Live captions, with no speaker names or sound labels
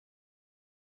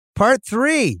Part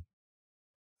 3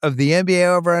 of the NBA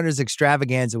Over-Unders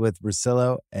extravaganza with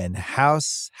Russillo and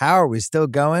House. How are we still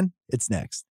going? It's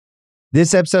next.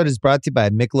 This episode is brought to you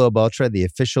by Michelob Ultra, the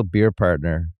official beer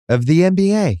partner of the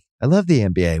NBA. I love the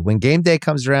NBA. When game day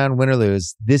comes around, win or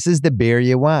lose, this is the beer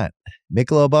you want.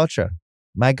 Michelob Ultra,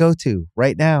 my go-to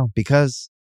right now because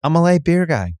I'm a light beer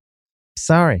guy.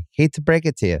 Sorry, hate to break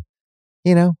it to you.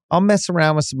 You know, I'll mess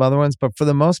around with some other ones, but for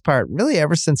the most part, really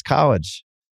ever since college,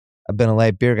 I've been a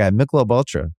light beer guy. Michelob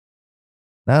Ultra.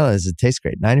 Not only does it taste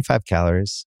great, 95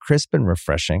 calories, crisp and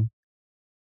refreshing.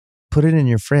 Put it in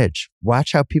your fridge.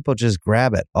 Watch how people just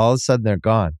grab it. All of a sudden, they're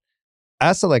gone. I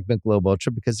also like Michelob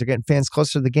Ultra because they're getting fans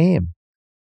closer to the game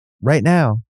right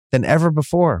now than ever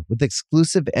before with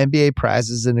exclusive NBA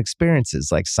prizes and experiences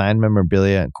like signed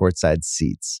memorabilia and courtside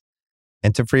seats.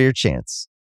 Enter for your chance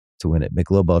to win at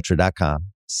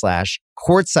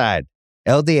MichelobUltra.com/courtside.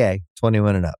 LDA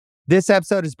 21 and up. This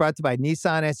episode is brought to you by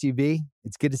Nissan SUV.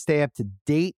 It's good to stay up to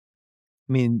date.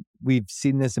 I mean, we've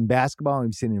seen this in basketball,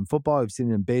 we've seen it in football, we've seen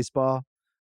it in baseball.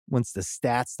 Once the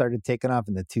stats started taking off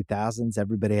in the 2000s,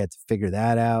 everybody had to figure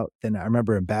that out. Then I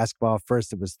remember in basketball,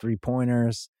 first it was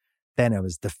three-pointers, then it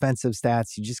was defensive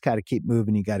stats. You just got to keep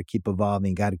moving, you got to keep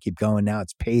evolving, you got to keep going. Now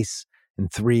it's pace and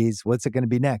threes. What's it going to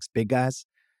be next, big guys?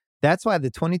 That's why the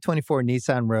 2024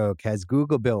 Nissan Rogue has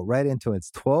Google built right into its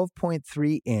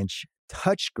 12.3-inch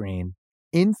touchscreen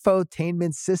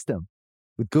infotainment system.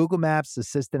 With Google Maps,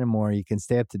 Assistant, and more, you can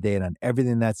stay up to date on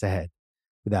everything that's ahead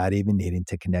without even needing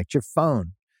to connect your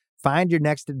phone. Find your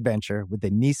next adventure with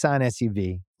the Nissan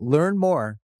SUV. Learn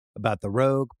more about the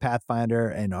Rogue, Pathfinder,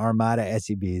 and Armada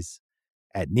SUVs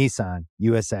at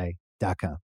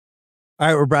nissanusa.com. All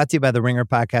right, we're brought to you by the Ringer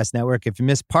Podcast Network. If you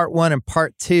missed part 1 and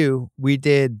part 2, we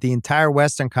did the entire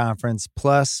Western Conference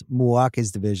plus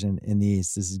Milwaukee's division in the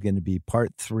East. This is going to be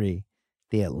part 3,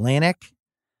 the Atlantic,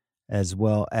 as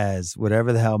well as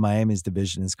whatever the hell Miami's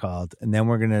division is called. And then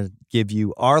we're going to give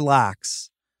you our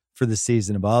locks for the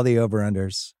season of all the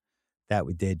over-unders that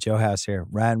we did. Joe House here.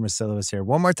 Ryen Russillo is here.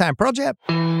 One more time. Pearl Jam.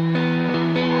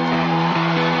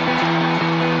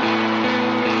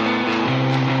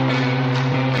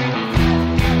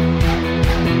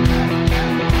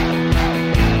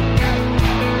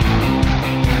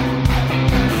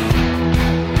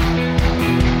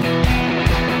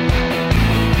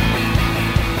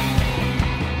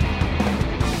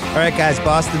 All right, guys,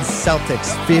 Boston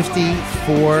Celtics,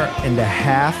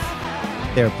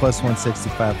 54.5. They're plus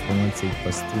 165 for the 1 seed,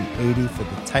 plus 380 for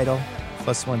the title,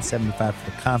 plus 175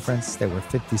 for the conference. They were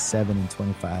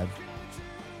 57-25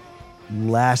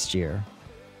 last year.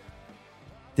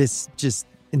 This just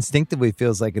instinctively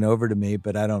feels like an over to me,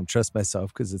 but I don't trust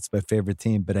myself because it's my favorite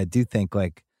team. But I do think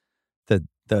like the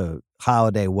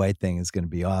Holiday White thing is going to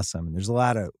be awesome. And there's a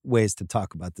lot of ways to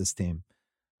talk about this team.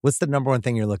 What's the number one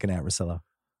thing you're looking at, Russillo?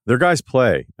 Their guys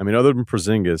play. I mean, other than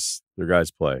Porzingis, their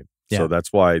guys play. Yeah. So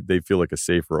that's why they feel like a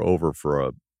safer over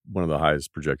for one of the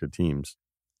highest projected teams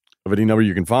of any number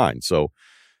you can find. So,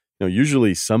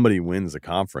 usually somebody wins a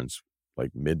conference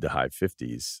like mid to high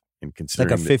 50s. And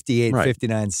considering like a 58, right.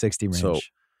 59, 60 range. So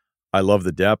I love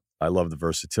the depth. I love the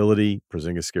versatility.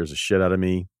 Porzingis scares the shit out of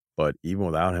me. But even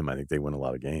without him, I think they win a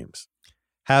lot of games.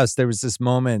 House, there was this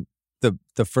moment, the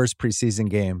first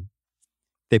preseason game,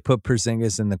 they put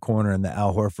Porzingis in the corner in the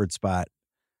Al Horford spot,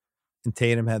 and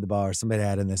Tatum had the ball, or somebody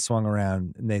had it, and they swung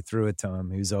around, and they threw it to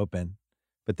him. He was open,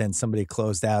 but then somebody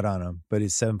closed out on him, but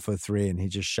he's 7'3", and he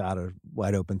just shot a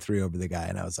wide-open three over the guy,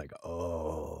 and I was like,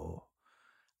 oh.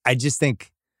 I just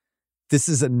think this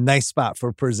is a nice spot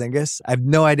for Porzingis. I have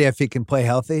no idea if he can play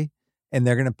healthy, and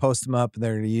they're going to post him up,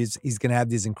 and he's going to have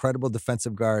these incredible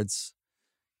defensive guards.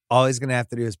 All he's going to have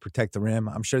to do is protect the rim.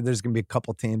 I'm sure there's going to be a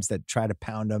couple teams that try to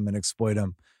pound him and exploit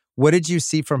him. What did you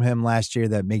see from him last year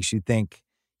that makes you think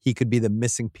he could be the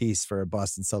missing piece for a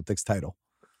Boston Celtics title?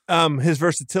 His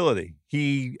versatility.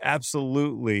 He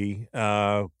absolutely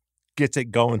gets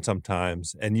it going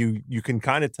sometimes, and you can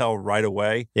kind of tell right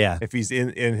away if he's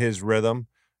in his rhythm.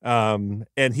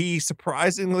 And he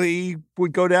surprisingly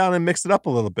would go down and mix it up a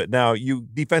little bit. Now,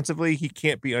 defensively, he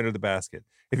can't be under the basket.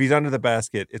 If he's under the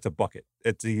basket, it's a bucket.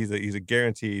 He's a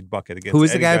guaranteed bucket against. Who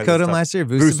was the guy who caught him last year?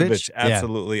 Vucevic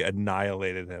absolutely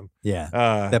annihilated him. Yeah,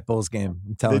 that Bulls game.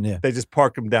 I'm telling you, they just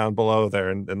parked him down below there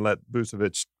and let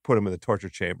Vucevic put him in the torture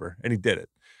chamber, and he did it.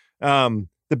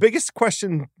 The biggest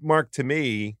question mark to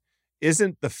me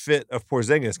isn't the fit of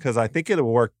Porzingis, because I think it'll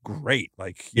work great.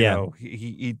 Like you know,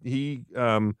 he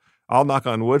I'll knock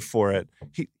on wood for it.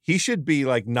 He should be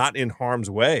like not in harm's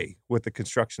way with the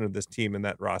construction of this team and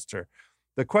that roster.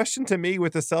 The question to me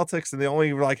with the Celtics, and the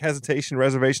only like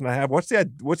reservation I have, what's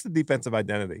the defensive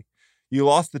identity? You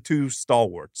lost the two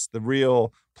stalwarts, the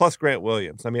real plus Grant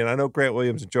Williams. I mean, I know Grant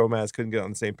Williams and Joe Maz couldn't get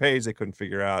on the same page. They couldn't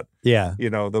figure out,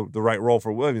 the right role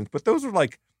for Williams. But those are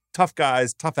like tough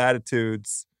guys, tough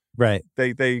attitudes. right.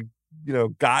 They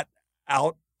got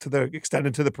out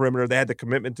extended to the perimeter. They had the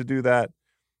commitment to do that.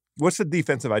 What's the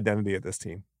defensive identity of this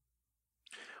team?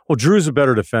 Well, Drew's a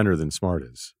better defender than Smart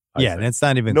is. I Yeah, think. and it's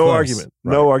not even No close. argument.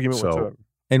 Right. No argument So- whatsoever.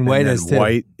 And White then is too.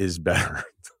 White is better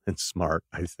than Smart,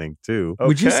 I think, too.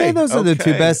 Would you say those are the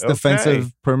two best okay.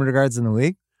 defensive perimeter guards in the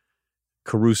league?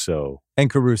 Caruso. And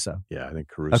Caruso. Yeah, I think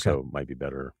Caruso might be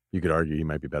better. You could argue he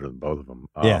might be better than both of them.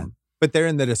 Yeah. But they're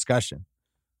in the discussion.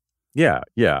 Yeah.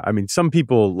 I mean, some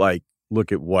people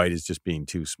look at White as just being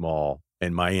too small,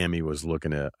 and Miami was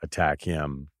looking to attack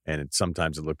him, and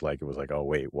sometimes it looked like it was like, oh,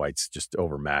 wait, White's just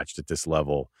overmatched at this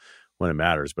level when it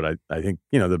matters. But I think,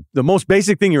 the most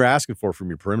basic thing you're asking for from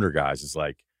your perimeter guys is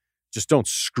just don't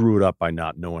screw it up by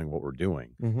not knowing what we're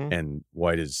doing. Mm-hmm. And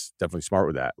White is definitely smart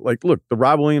with that. Look, the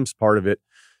Rob Williams part of it,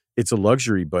 it's a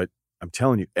luxury, but I'm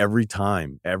telling you, every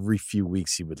few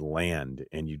weeks he would land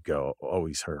and you'd go, oh,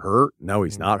 he's hurt? No,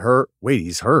 he's not hurt. Wait,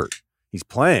 he's hurt. He's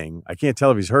playing. I can't tell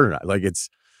if he's hurt or not.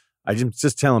 I'm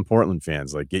just telling Portland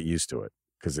fans, get used to it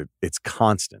because it's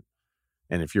constant.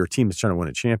 And if your team is trying to win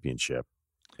a championship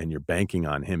and you're banking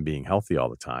on him being healthy all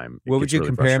the time, What would you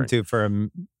compare him to for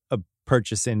a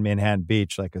purchase in Manhattan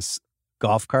Beach, like a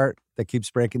golf cart that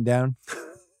keeps breaking down?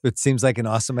 It seems like an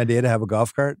awesome idea to have a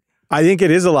golf cart. I think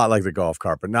it is a lot like the golf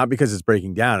cart, but not because it's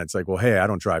breaking down. It's like, well, hey, I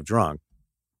don't drive drunk,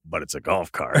 but it's a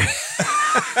golf cart.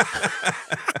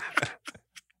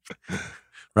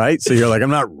 Right? So you're like, I'm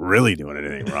not really doing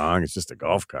anything wrong. It's just a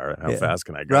golf cart. How fast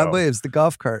can I go? Rob Williams, the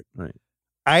golf cart. Right.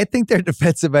 I think their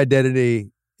defensive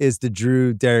identity is the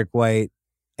Drew, Derek White,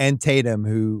 and Tatum,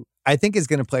 who I think is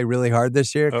going to play really hard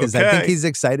this year because I think he's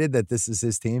excited that this is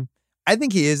his team. I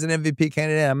think he is an MVP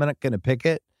candidate. I'm not going to pick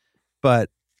it, but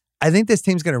I think this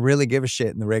team's going to really give a shit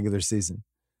in the regular season.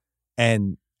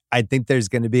 And I think there's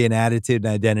going to be an attitude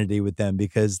and identity with them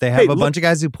because they have a bunch of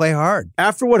guys who play hard.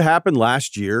 After what happened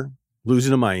last year,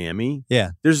 losing to Miami,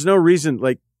 yeah, there's no reason,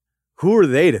 who are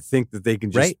they to think that they can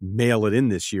just mail it in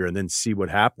this year and then see what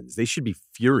happens? They should be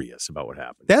furious about what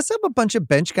happens. They also have a bunch of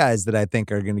bench guys that I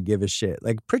think are going to give a shit.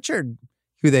 Like Pritchard,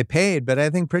 who they paid, but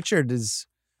I think Pritchard is,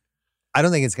 I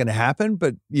don't think it's going to happen,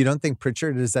 but you don't think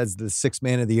Pritchard is as the 6th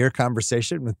man of the year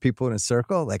conversation with people in a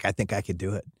circle? I think I could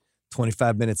do it.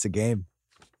 25 minutes a game.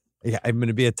 Yeah, I'm going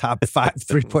to be a top 5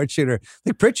 3-point shooter.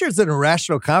 Pritchard's an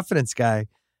irrational confidence guy.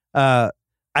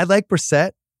 I like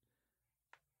Brissett.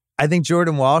 I think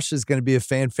Jordan Walsh is going to be a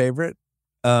fan favorite.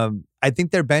 I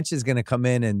think their bench is going to come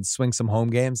in and swing some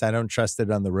home games. I don't trust it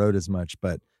on the road as much,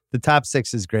 but the top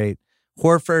 6 is great.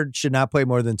 Horford should not play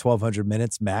more than 1,200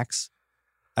 minutes max.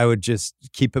 I would just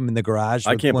keep him in the garage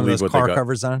with one of those car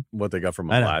covers on. What they got from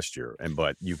him last year.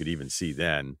 But you could even see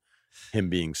then him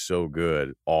being so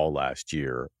good all last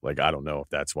year. I don't know if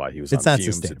that's why he was on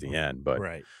fumes at the end, but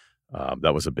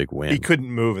that was a big win. He couldn't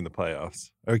move in the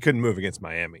playoffs, or he couldn't move against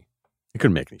Miami. He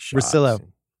couldn't make any shots. Russillo,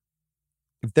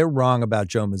 if they're wrong about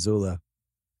Joe Mazzulla,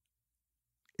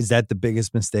 is that the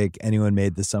biggest mistake anyone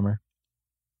made this summer?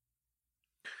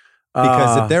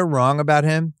 Because if they're wrong about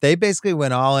him, they basically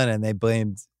went all in and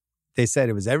they said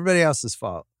it was everybody else's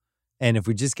fault. And if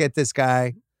we just get this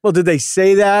guy. Well, did they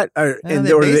say that? They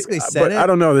basically said it. I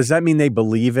don't know. Does that mean they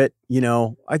believe it?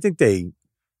 I think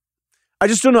I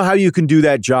just don't know how you can do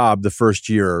that job the first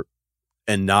year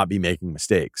and not be making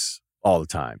mistakes all the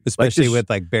time. Especially with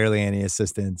barely any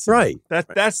assistants. Right.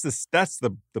 That's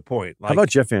the point. How about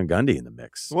Jeff Van Gundy in the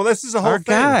mix? Well, this is a whole thing.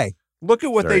 Guy. Look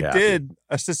at what they did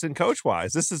assistant coach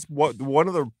wise. This is what one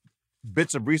of the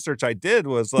bits of research I did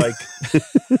was let's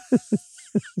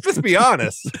be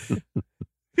honest.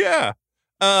 Yeah.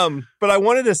 But I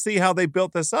wanted to see how they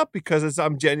built this up because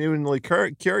I'm genuinely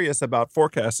curious about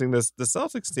forecasting the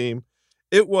Celtics team.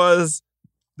 It was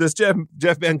this Jeff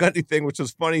Van Gundy thing, which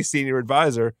was funny, senior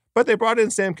advisor, but they brought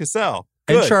in Sam Cassell.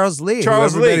 Good. And Charles Lee, who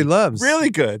everybody loves. Really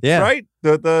good. Yeah. Right?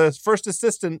 The first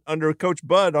assistant under Coach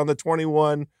Bud on the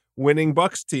 21 winning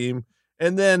Bucks team.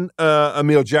 And then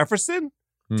Emil Jefferson,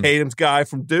 Tatum's guy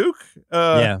from Duke.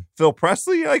 Phil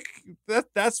Presley.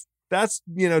 That's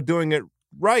doing it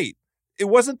right. It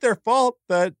wasn't their fault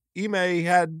that Ime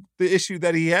had the issue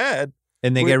that he had.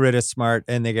 And they get rid of Smart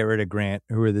and they get rid of Grant,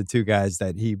 who were the two guys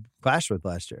that he clashed with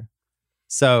last year.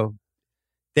 So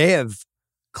they have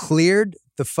cleared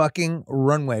the fucking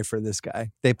runway for this guy.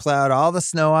 They plowed all the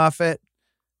snow off it.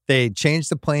 They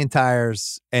changed the plane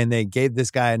tires and they gave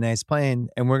this guy a nice plane.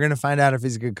 And we're going to find out if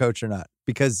he's a good coach or not,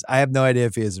 because I have no idea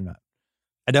if he is or not.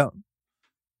 I don't.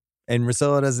 And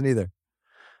Russillo doesn't either.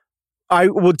 I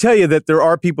will tell you that there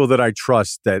are people that I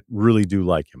trust that really do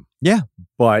like him. Yeah.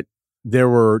 But there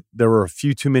were a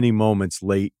few too many moments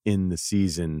late in the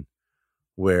season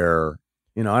where,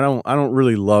 I don't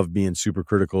really love being super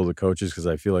critical of the coaches because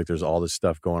I feel like there's all this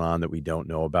stuff going on that we don't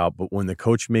know about. But when the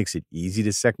coach makes it easy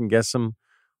to second guess them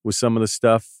with some of the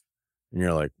stuff, and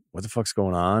you're like, what the fuck's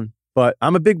going on? But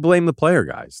I'm a big blame the player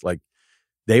guys. Like,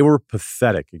 they were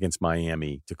pathetic against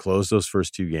Miami to close those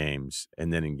first two games.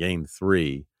 And then in game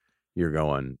 3, you're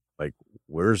going like,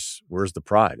 where's the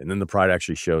pride? And then the pride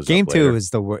actually shows Game up later. 2 is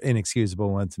the inexcusable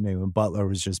one to me when Butler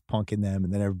was just punking them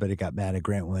and then everybody got mad at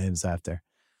Grant Williams after.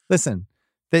 Listen,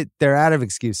 they're out of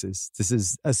excuses. This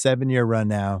is a 7-year run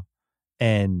now,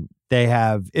 and they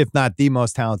have, if not the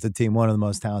most talented team, one of the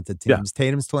most talented teams. Yeah.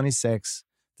 Tatum's 26.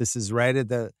 This is right at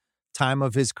the time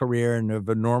of his career and of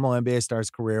a normal NBA star's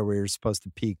career where you're supposed to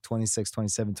peak 26,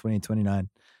 27, 28, 29.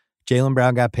 Jaylen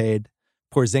Brown got paid.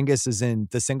 Porzingis is in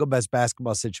the single best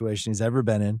basketball situation he's ever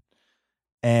been in.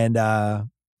 And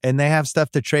they have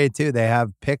stuff to trade too. They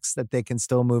have picks that they can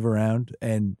still move around.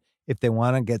 And if they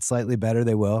want to get slightly better,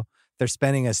 they will. They're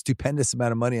spending a stupendous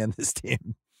amount of money on this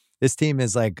team. This team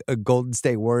is like a Golden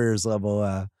State Warriors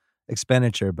level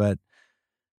expenditure, but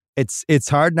it's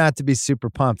hard not to be super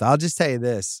pumped. I'll just tell you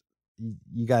this.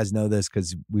 You guys know this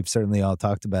because we've certainly all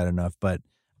talked about it enough, but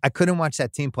I couldn't watch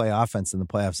that team play offense in the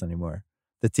playoffs anymore.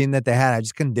 The team that they had, I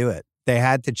just couldn't do it. They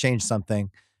had to change something.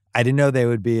 I didn't know they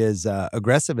would be as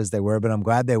aggressive as they were, but I'm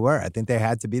glad they were. I think they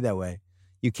had to be that way.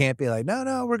 You can't be like,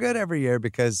 no, we're good every year,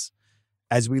 because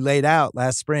as we laid out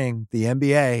last spring, the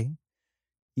NBA,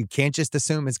 you can't just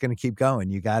assume it's going to keep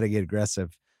going. You got to get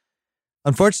aggressive.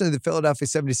 Unfortunately, the Philadelphia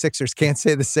 76ers can't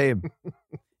say the same.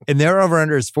 And their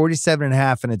over-under is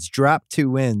 47.5, and it's dropped 2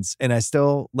 wins, and I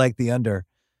still like the under.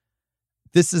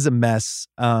 This is a mess.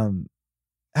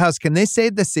 House, can they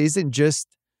save the season?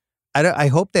 I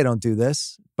hope they don't do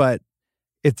this, but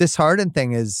if this Harden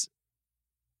thing is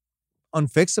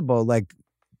unfixable, like,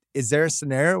 is there a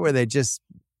scenario where they just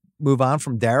move on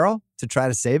from Daryl to try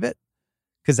to save it?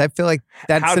 Because I feel like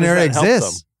that scenario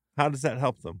exists. How does that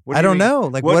help them? I don't know.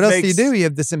 Like, what else do you do? You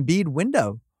have this Embiid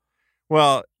window.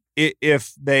 Well,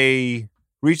 if they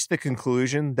reach the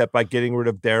conclusion that by getting rid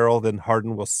of Daryl, then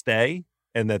Harden will stay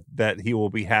and that he will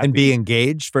be happy and be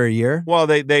engaged for a year. Well,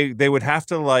 they would have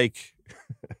to like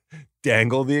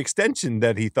dangle the extension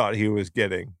that he thought he was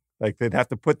getting. Like, they'd have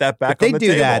to put that back on the table. If they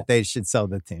do that, they should sell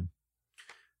the team.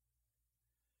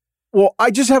 Well,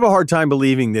 I just have a hard time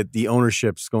believing that the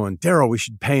ownership's going, Daryl, we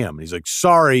should pay him. And he's like,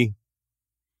 sorry.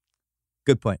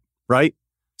 Good point. Right?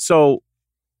 So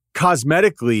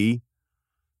cosmetically,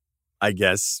 I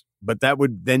guess, but that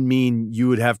would then mean you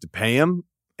would have to pay him,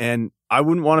 and I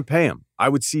wouldn't want to pay him. I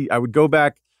would go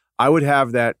back. I would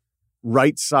have that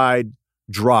right side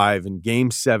drive in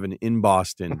Game 7 in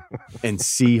Boston and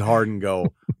see Harden go,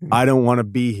 I don't want to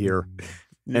be here.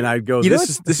 And I'd go,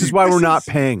 this is why we're not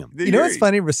paying him. You know what's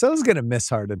funny? Russillo's going to miss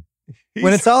Harden.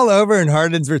 When it's all over and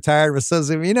Harden's retired, Russillo's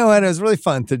going to, you know what? It was really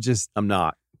fun to just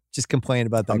complain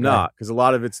about that. I'm not, because a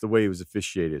lot of it's the way he was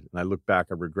officiated. And I look back,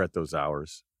 I regret those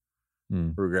hours.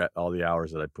 Regret all the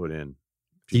hours that I put in.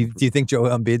 Do you think Joel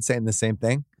Embiid's saying the same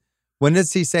thing? When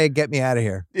does he say, get me out of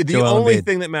here? The only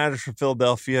thing that matters for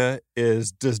Philadelphia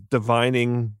is just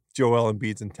divining Joel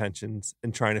Embiid's intentions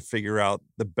and trying to figure out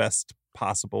the best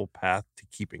possible path to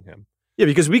keeping him. Yeah,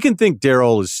 because we can think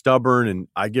Daryl is stubborn, and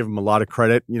I give him a lot of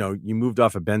credit. You know, you moved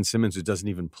off of Ben Simmons, who doesn't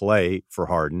even play for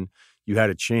Harden. You had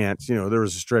a chance. You know, there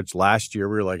was a stretch last year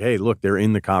where we were like, hey, look, they're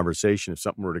in the conversation if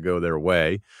something were to go their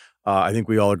way. I think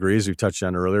we all agree, as we touched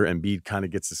on earlier, Embiid kind of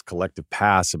gets this collective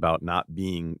pass about not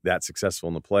being that successful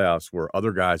in the playoffs, where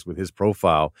other guys with his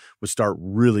profile would start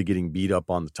really getting beat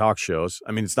up on the talk shows.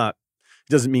 I mean, it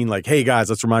doesn't mean like, hey guys,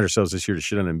 let's remind ourselves this year to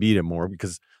shit on Embiid more,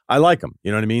 because I like him.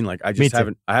 You know what I mean? Like, I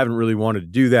haven't really wanted to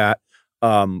do that.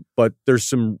 But there's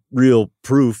some real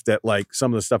proof that, like,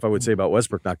 some of the stuff I would say about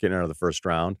Westbrook not getting out of the first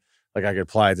round, like, I could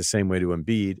apply it the same way to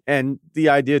Embiid. And the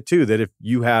idea, too, that if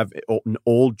you have an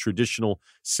old traditional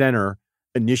center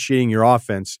initiating your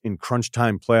offense in crunch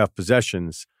time playoff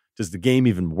possessions, does the game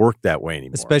even work that way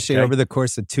anymore? Especially over the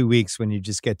course of 2 weeks when you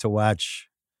just get to watch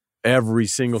every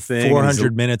single thing.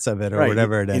 400 minutes of it or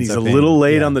whatever it ends up being. And he's a little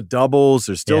late on the doubles.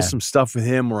 There's still some stuff with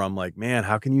him where I'm like, man,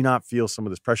 how can you not feel some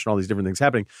of this pressure and all these different things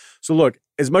happening? So, look,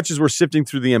 as much as we're sifting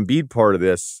through the Embiid part of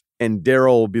this, and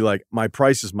Daryl will be like, my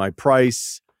price is my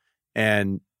price,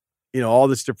 and, you know, all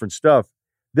this different stuff,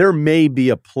 there may be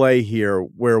a play here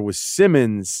where with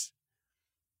Simmons,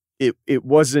 it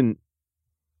wasn't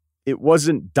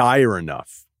dire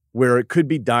enough, where it could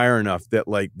be dire enough that,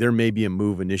 like, there may be a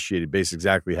move initiated based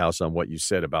exactly, House, on what you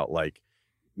said about, like,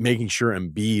 making sure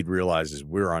Embiid realizes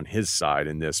we're on his side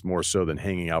in this more so than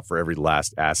hanging out for every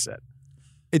last asset.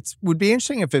 It would be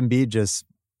interesting if Embiid just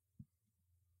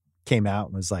came out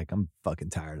and was like, I'm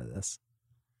fucking tired of this.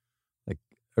 Like,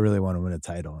 I really want to win a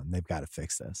title and they've got to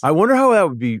fix this. I wonder how that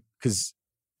would be, because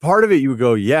part of it you would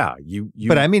go, yeah, you.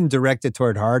 But I mean, direct it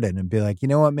toward Harden and be like, you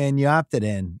know what, man, you opted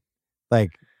in.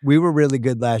 Like, we were really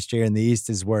good last year and the East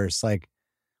is worse. Like,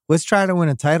 let's try to win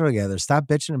a title together. Stop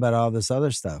bitching about all this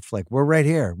other stuff. Like, we're right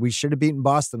here. We should have beaten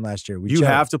Boston last year. You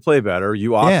have to play better.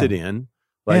 You opted in.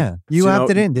 Like, you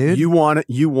opted in, dude. You want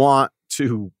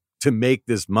to make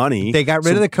this money. They got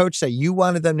rid of the coach that you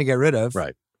wanted them to get rid of.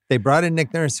 Right. They brought in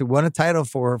Nick Nurse, who won a title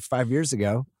 4 or 5 years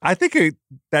ago. I think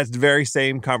that's the very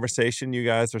same conversation you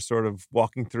guys are sort of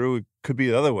walking through. It could be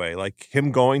the other way, like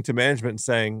him going to management and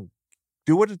saying,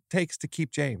 do what it takes to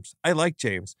keep James. I like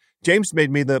James. James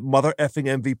made me the mother effing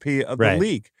MVP of the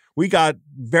league. We got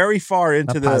very far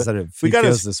into Not positive. He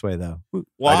feels this way, though.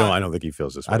 I don't think he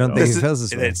feels this way. I don't think he feels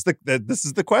this way. This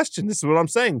is the question. This is what I'm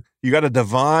saying. You got to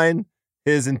divine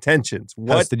his intentions.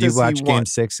 Did you watch Game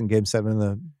 6 and Game 7 of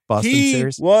the Boston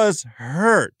series? He was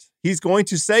hurt. He's going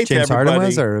to say James to everybody, Harden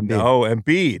was, or Embiid? No,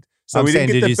 Embiid. So I'm we saying,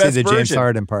 didn't get did you the best see the James version.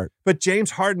 Harden part? But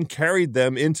James Harden carried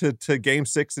them into Game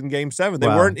 6 and Game 7. They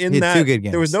Wow. weren't in He had that. 2 good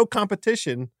games. There was no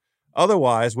competition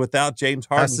otherwise without James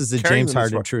Harden. This is the carrying James them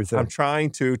this Harden far. truth. I'm trying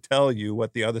to tell you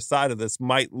what the other side of this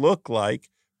might look like,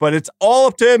 but it's all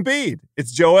up to Embiid.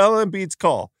 It's Joel Embiid's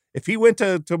call. If he went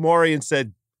to Morey and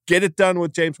said, get it done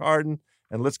with James Harden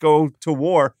and let's go to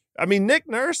war. I mean, Nick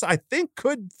Nurse, I think,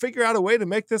 could figure out a way to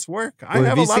make this work. I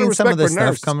have a lot of respect some of the for stuff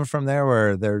Nurse. coming from there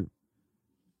where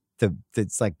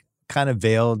it's like kind of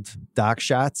veiled dock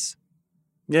shots?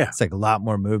 Yeah. It's like a lot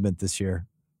more movement this year.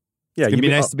 Yeah, It'd be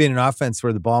nice to be in an offense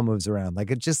where the ball moves around.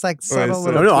 Like, it's just like subtle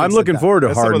little No, I'm tweaks looking like forward to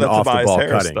That's some Harden of the off the Tobias ball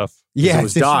Harris cutting. stuff. Yeah,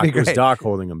 it was Doc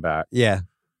holding him back. Yeah.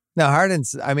 No,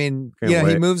 Harden's, I mean, Can't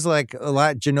he wait. moves like a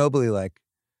lot Ginobili-like.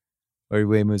 Or the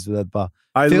way he moves with that ball.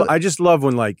 I just love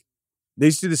when, like, they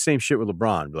used to do the same shit with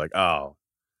LeBron. Be like, oh,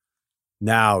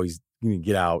 now he's going to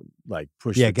get out, like,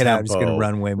 push the get out. He's tempo. going to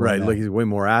run way more. Right, now. like he's way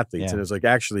more athletes. Yeah. And it's like,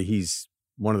 actually, he's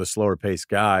one of the slower paced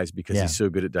guys because Yeah. he's so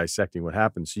good at dissecting what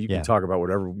happens. So you can Yeah. talk about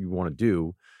whatever you want to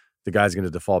do. The guy's going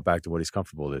to default back to what he's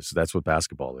comfortable with. So that's what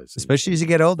basketball is. Especially as you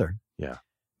get older. Yeah.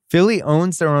 Philly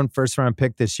owns their own first-round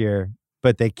pick this year,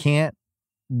 but they can't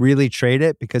really trade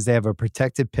it because they have a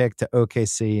protected pick to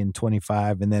OKC in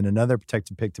 25 and then another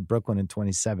protected pick to Brooklyn in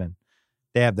 27.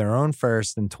 They have their own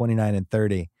first in 29 and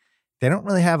 30. They don't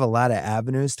really have a lot of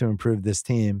avenues to improve this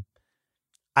team.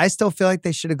 I still feel like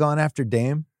they should have gone after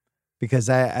Dame because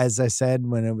as I said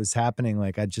when it was happening,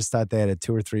 like I just thought they had a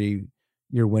 2 or 3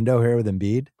 year window here with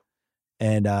Embiid.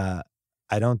 And I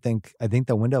think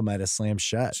the window might have slammed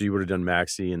shut. So you would have done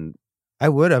Maxey and I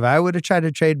would have tried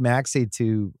to trade Maxey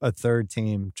to a third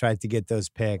team, tried to get those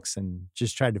picks and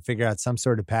just tried to figure out some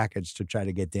sort of package to try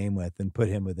to get Dame with and put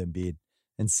him with Embiid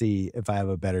and see if I have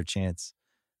a better chance.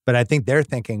 But I think they're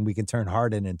thinking we can turn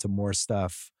Harden into more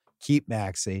stuff, keep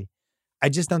Maxey. I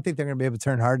just don't think they're going to be able to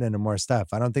turn Harden into more stuff.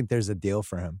 I don't think there's a deal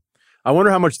for him. I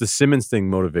wonder how much the Simmons thing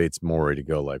motivates Morey to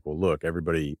go like, well, look,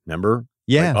 everybody, remember?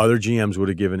 Yeah. Like other GMs would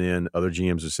have given in. Other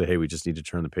GMs would say, hey, we just need to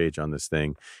turn the page on this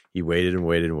thing. He waited and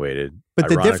waited and waited. But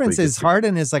the Ironically, difference is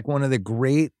Harden is like one of the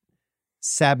great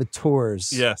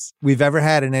saboteurs we've ever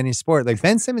had in any sport. Like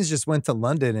Ben Simmons just went to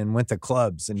London and went to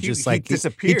clubs and he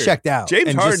disappeared. He checked out. James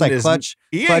and Harden just like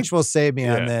is Clutch will save me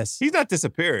on this. He's not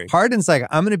disappearing. Harden's like,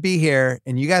 I'm going to be here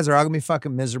and you guys are all going to be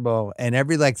fucking miserable. And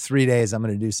every like 3 days, I'm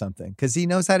going to do something because he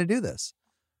knows how to do this.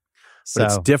 But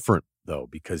it's different though,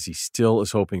 because he still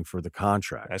is hoping for the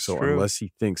contract. That's so true. Unless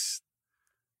he thinks,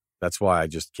 that's why I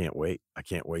just can't wait. I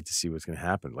can't wait to see what's going to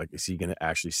happen. Like, is he going to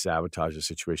actually sabotage the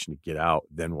situation to get out,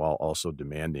 then while also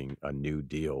demanding a new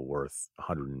deal worth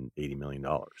 $180 million?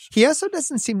 He also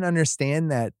doesn't seem to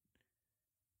understand that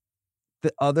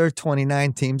the other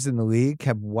 29 teams in the league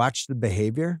have watched the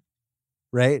behavior,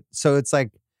 right? So it's like,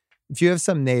 if you have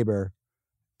some neighbor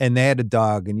and they had a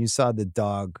dog and you saw the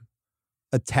dog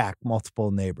attack multiple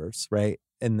neighbors, right?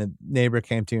 And the neighbor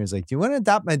came to you and was like, do you want to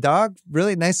adopt my dog?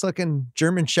 Really nice looking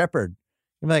German Shepherd.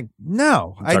 I'm like,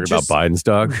 no. Talking about Biden's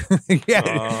dog? Yeah.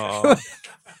 Oh.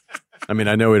 I mean,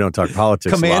 I know we don't talk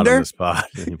politics Commander? a lot on this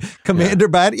pod. Commander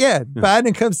Biden. Yeah.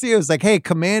 Biden comes to you. It's like, hey,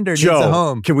 Commander needs a Joe,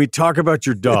 home. can we talk about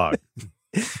your dog?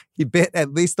 He bit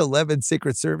at least 11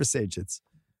 Secret Service agents.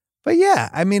 But yeah,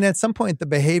 I mean, at some point, the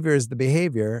behavior is the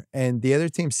behavior, and the other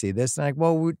teams see this and like,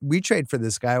 well, we trade for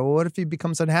this guy. Well, what if he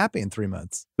becomes unhappy in 3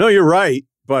 months? No, you're right.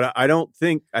 But I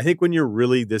think when you're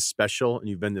really this special and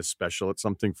you've been this special at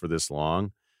something for this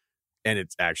long and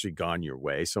it's actually gone your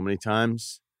way so many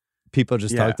times, people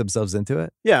just talk themselves into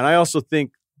it. Yeah, and I also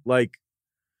think, like,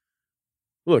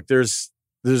 look, there's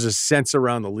a sense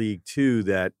around the league too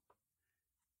that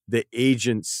the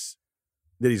agents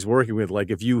that he's working with, like,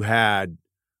 if you had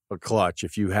a Clutch,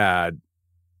 if you had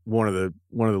one of the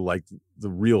like the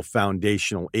real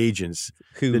foundational agents,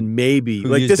 then maybe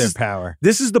like this is power.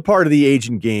 This is the part of the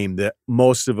agent game that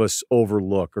most of us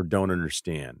overlook or don't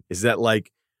understand. Is that,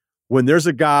 like, when there's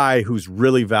a guy who's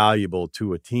really valuable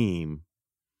to a team,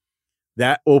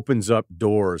 that opens up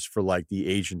doors for, like, the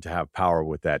agent to have power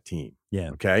with that team. Yeah.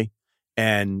 Okay.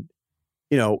 And,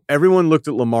 you know, everyone looked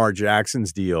at Lamar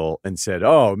Jackson's deal and said,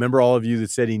 oh, remember all of you that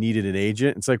said he needed an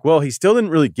agent? It's like, well, he still didn't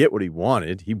really get what he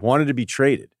wanted. He wanted to be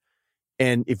traded.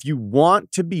 And if you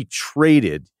want to be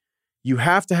traded, you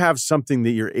have to have something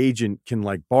that your agent can,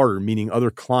 like, barter, meaning other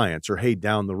clients or, hey,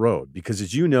 down the road. Because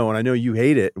as you know, and I know you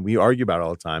hate it and we argue about it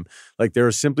all the time, like, there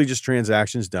are simply just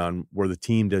transactions done where the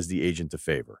team does the agent a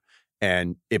favor.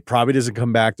 And it probably doesn't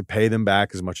come back to pay them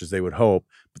back as much as they would hope,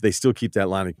 but they still keep that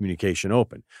line of communication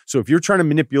open. So if you're trying to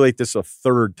manipulate this a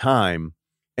third time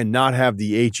and not have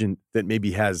the agent that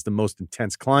maybe has the most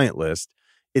intense client list,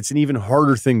 it's an even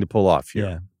harder thing to pull off here.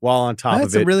 Yeah. While on top of it,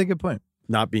 that's a really good point.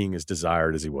 Not being as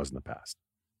desired as he was in the past.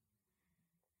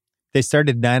 They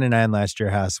started 9-9 last year,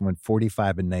 House, and went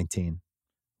 45-19,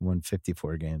 won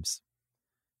 54 games.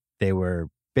 They were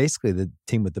basically the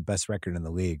team with the best record in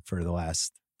the league for the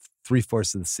last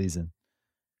 3/4 of the season.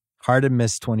 Harden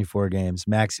missed 24 games,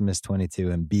 Maxey missed 22,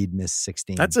 and Embiid missed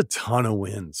 16. That's a ton of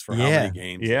wins for how many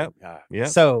games? Yeah.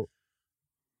 So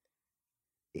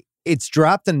it's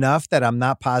dropped enough that I'm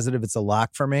not positive it's a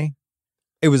lock for me.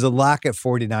 It was a lock at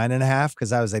 49.5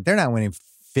 because I was like, they're not winning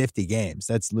 50 games.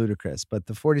 That's ludicrous. But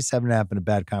the 47.5 in a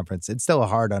bad conference, it's still a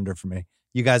hard under for me.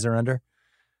 You guys are under?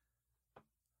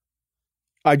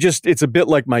 It's a bit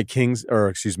like my Kings, or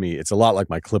excuse me, it's a lot like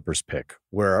my Clippers pick,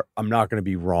 where I'm not going to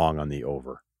be wrong on the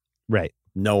over. Right.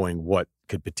 Knowing what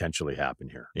could potentially happen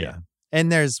here. Yeah.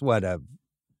 And there's a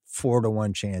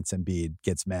 4-1 chance Embiid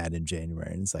gets mad in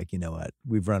January. And it's like, you know what?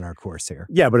 We've run our course here.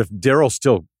 Yeah, but if Daryl's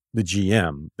still the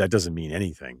GM, that doesn't mean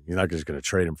anything. You're not just going to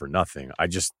trade him for nothing. I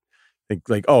just think,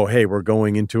 like, oh, hey, we're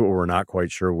going into it. We're not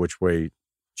quite sure which way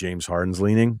James Harden's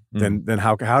leaning. Then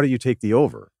how do you take the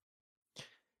over?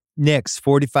 Knicks,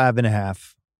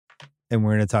 45.5. And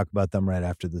we're going to talk about them right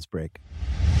after this break.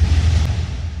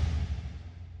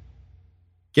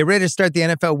 Get ready to start the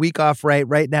NFL week off right.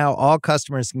 Right now, all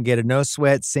customers can get a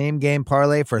no-sweat same-game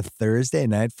parlay for Thursday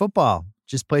Night Football.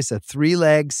 Just place a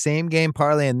 3-leg same-game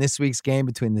parlay in this week's game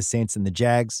between the Saints and the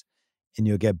Jags, and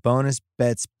you'll get bonus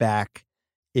bets back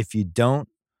if you don't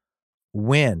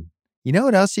win. You know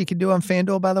what else you can do on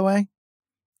FanDuel, by the way?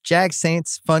 Jags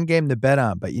Saints, fun game to bet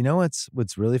on. But you know what's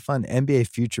really fun? NBA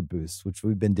Future Boost, which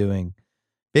we've been doing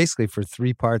basically for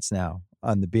 3 parts now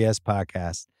on the BS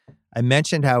podcast. I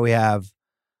mentioned how we have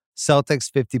Celtics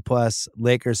 50+,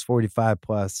 Lakers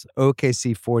 45+,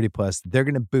 OKC 40+. They're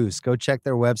going to boost. Go check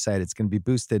their website. It's going to be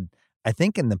boosted, I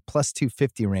think, in the plus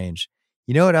 250 range.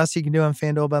 You know what else you can do on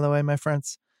FanDuel, by the way, my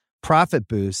friends? Profit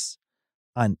boosts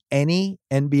on any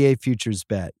NBA futures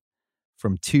bet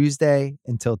from Tuesday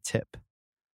until tip.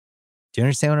 Do you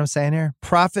understand what I'm saying here?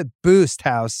 Profit boost,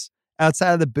 House.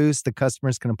 Outside of the boost, the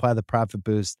customers can apply the profit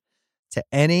boost to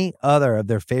any other of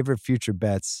their favorite future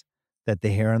bets that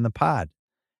they hear on the pod.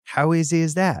 How easy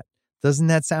is that? Doesn't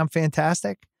that sound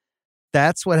fantastic?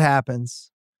 That's what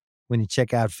happens when you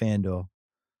check out FanDuel,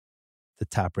 the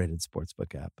top-rated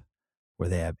sportsbook app, where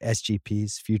they have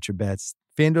SGPs, future bets,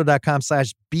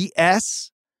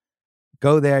 FanDuel.com/BS.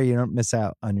 Go there. You don't miss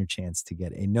out on your chance to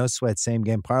get a no-sweat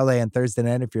same-game parlay on Thursday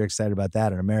night if you're excited about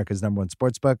that on America's #1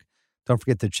 sportsbook. Don't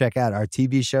forget to check out our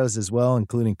TV shows as well,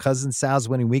 including Cousin Sal's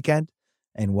Winning Weekend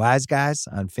and Wise Guys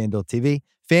on FanDuel TV.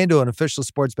 FanDuel, an official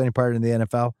sports betting partner in the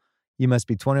NFL. You must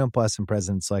be 21 plus and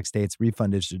present in select states.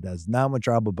 Refund issued as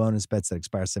non-withdrawable bonus bets that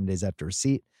expire 7 days after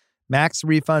receipt. Max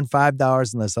refund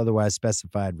 $5 unless otherwise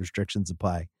specified. Restrictions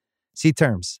apply. See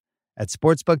terms at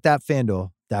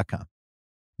sportsbook.fanduel.com.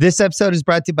 This episode is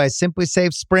brought to you by Simply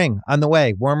Safe. Spring on the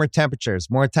way. Warmer temperatures,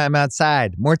 more time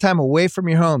outside, more time away from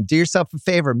your home. Do yourself a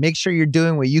favor. Make sure you're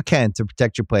doing what you can to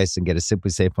protect your place and get a Simply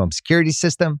Safe home security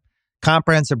system.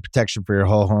 Comprehensive protection for your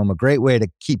whole home. A great way to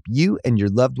keep you and your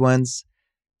loved ones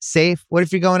safe. What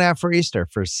if you're going out for Easter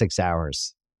for 6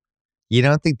 hours? You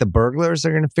don't think the burglars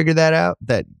are going to figure that out?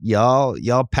 That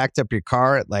y'all packed up your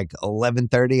car at like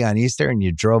 11:30 on Easter and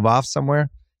you drove off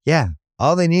somewhere? Yeah,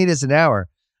 all they need is an hour.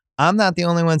 I'm not the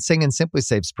only one singing Simply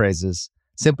Safe's praises.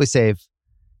 Simply Safe,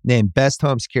 named Best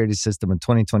Home Security System in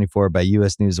 2024 by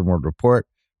U.S. News & World Report,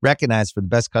 recognized for the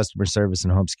best customer service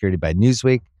and home security by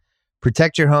Newsweek.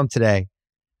 Protect your home today.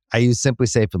 I use Simply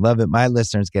Safe and love it. My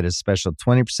listeners get a special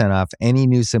 20% off any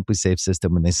new Simply Safe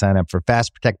system when they sign up for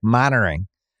Fast Protect monitoring.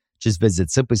 Just visit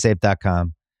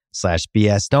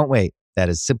simplysafe.com/BS. Don't wait. That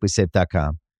is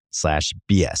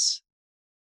simplysafe.com/BS.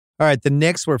 All right, the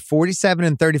Knicks were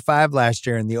 47-35 last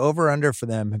year, and the over-under for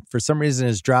them, for some reason,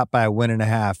 has dropped by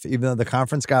 1.5. Even though the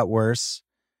conference got worse,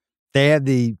 they had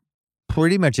the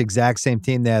pretty much exact same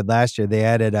team they had last year. They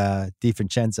added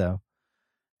DiVincenzo,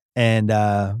 and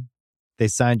they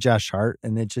signed Josh Hart,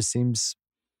 and it just seems,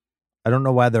 I don't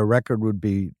know why their record would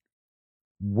be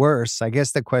worse. I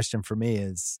guess the question for me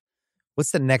is,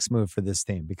 what's the next move for this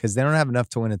team? Because they don't have enough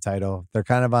to win a title. They're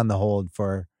kind of on the hold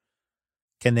for,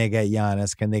 can they get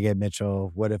Giannis? Can they get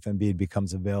Mitchell? What if Embiid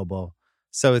becomes available?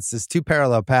 So it's this two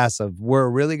parallel paths of, we're a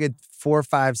really good 4 or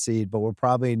 5 seed, but we're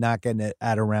probably not getting it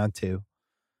at around 2.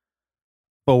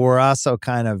 But we're also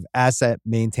kind of asset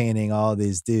maintaining all of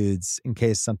these dudes in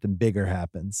case something bigger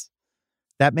happens.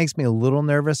 That makes me a little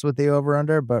nervous with the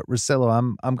over-under, but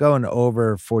Russillo, I'm going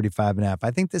over 45.5.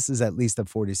 I think this is at least a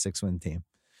 46-win team.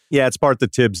 Yeah, it's part of the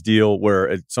Tibbs deal where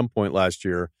at some point last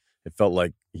year, it felt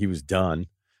like he was done.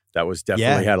 That was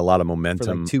definitely had a lot of momentum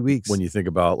for like 2 weeks. When you think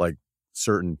about like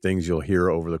certain things you'll hear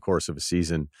over the course of a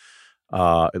season.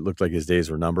 It looked like his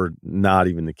days were numbered. Not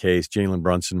even the case. Jalen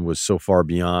Brunson was so far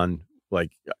beyond.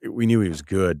 Like, we knew he was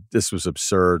good. This was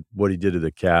absurd, what he did to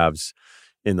the Cavs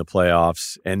in the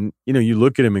playoffs. And, you know, you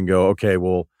look at him and go, okay,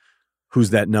 well,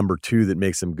 who's that number 2 that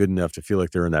makes them good enough to feel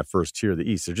like they're in that first tier of the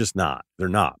East? They're just not. They're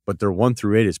not. But their 1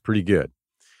 through 8 is pretty good.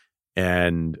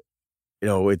 And, you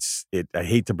know, I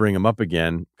hate to bring him up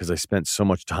again because I spent so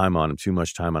much time on him, too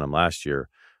much time on him last year.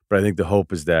 But I think the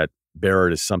hope is that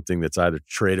Barrett is something that's either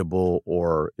tradable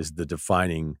or is the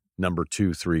defining number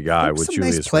 2, 3 guy with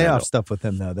Julius nice playoff Randle. stuff with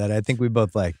him, though, that I think we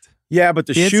both liked. Yeah, but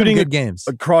the shooting good games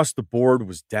across the board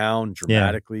was down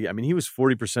dramatically. I mean, he was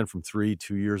 40% from 3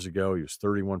 2 years ago. He was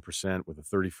 31% with a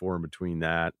 34 in between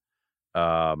that.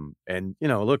 And, you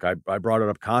know, look, I brought it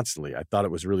up constantly. I thought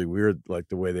it was really weird, like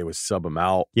the way they would sub him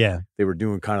out. Yeah. They were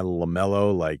doing kind of the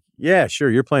LaMelo, like, yeah, sure,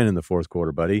 you're playing in the fourth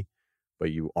quarter, buddy,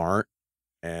 but you aren't.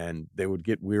 And they would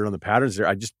get weird on the patterns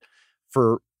there.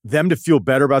 For them to feel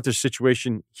better about their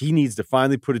situation, he needs to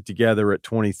finally put it together at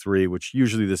 23, which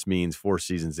usually this means 4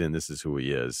 seasons in, this is who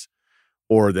he is,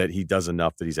 or that he does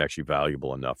enough that he's actually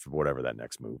valuable enough for whatever that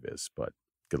next move is. But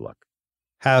good luck.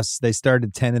 House, they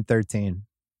started 10-13.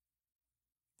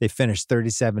 They finished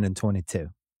 37-22,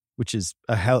 which is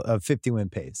a 50-win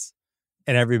pace.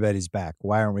 And everybody's back.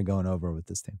 Why aren't we going over with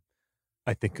this team?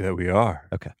 I think that we are.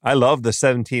 Okay. I love the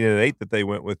 17-8 that they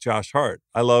went with Josh Hart.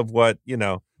 I love what, you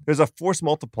know, there's a force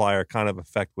multiplier kind of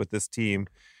effect with this team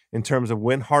in terms of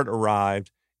when Hart arrived,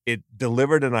 it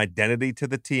delivered an identity to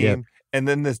the team. Yep. And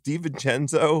then this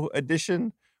DiVincenzo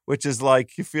addition, which is like,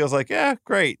 he feels like, yeah,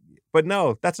 great. But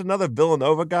no, that's another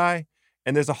Villanova guy.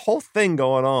 And there's a whole thing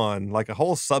going on, like a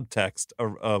whole subtext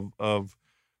of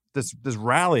this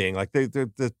rallying. Like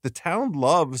the town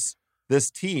loves this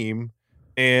team,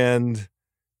 and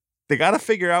they got to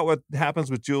figure out what happens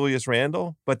with Julius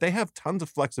Randle, but they have tons of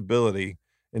flexibility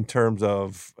in terms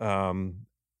of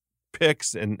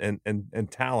picks and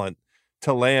talent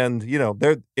to land. You know,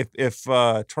 if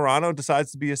Toronto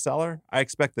decides to be a seller, I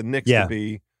expect the Knicks to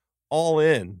be all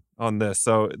in on this.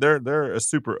 So they're a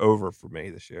super over for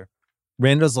me this year.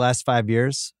 Randall's last 5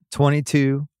 years,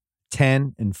 22,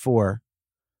 10, and 4.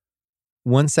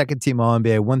 1 second-team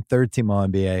All-NBA, 1 third-team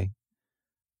All-NBA,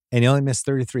 and he only missed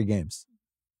 33 games.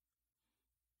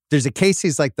 There's a case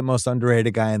he's like the most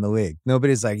underrated guy in the league.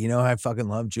 Nobody's like, you know, I fucking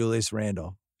love Julius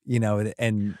Randle. You know,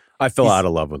 and I fell out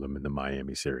of love with him in the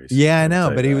Miami series. Yeah, I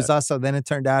know, but he was also, then it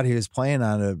turned out he was playing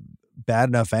on a bad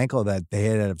enough ankle that they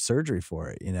had to have surgery for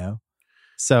it, you know?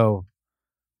 So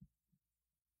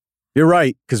you're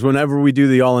right, because whenever we do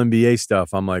the All-NBA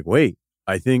stuff, I'm like, wait,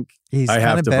 I think I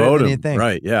have to vote him.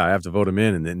 Right, yeah, I have to vote him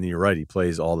in, and then you're right, he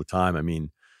plays all the time. I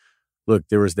mean, look,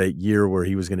 there was that year where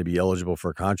he was going to be eligible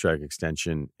for a contract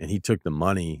extension, and he took the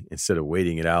money instead of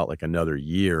waiting it out like another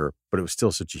year, but it was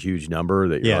still such a huge number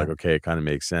that you're like, okay, it kind of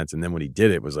makes sense. And then when he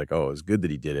did it was like, oh, it was good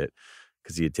that he did it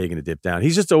because he had taken a dip down.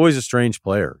 He's just always a strange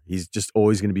player. He's just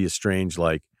always going to be a strange,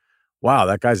 like, wow,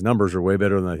 that guy's numbers are way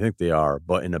better than I think they are.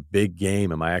 But in a big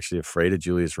game, am I actually afraid of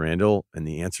Julius Randle? And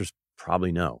the answer is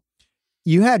probably no.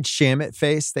 You had Shamit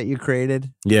face that you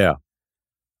created. Yeah.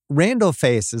 Randle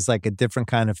face is like a different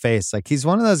kind of face. Like, he's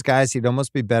one of those guys, he'd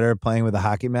almost be better at playing with a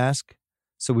hockey mask.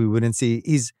 So we wouldn't see,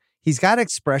 he's got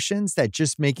expressions that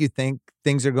just make you think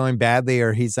things are going badly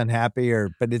or he's unhappy,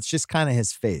 but it's just kind of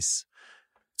his face.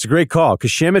 It's a great call because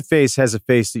Shamit face has a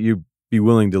face that you'd be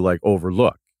willing to like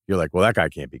overlook. You're like, well, that guy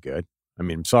can't be good. I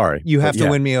mean, I'm sorry. You have to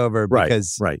win me over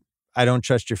because right. I don't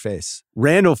trust your face.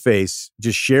 Randall face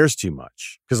just shares too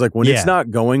much. Because like when it's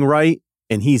not going right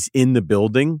and he's in the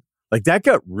building, like that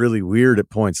got really weird at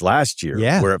points last year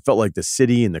where it felt like the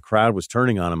city and the crowd was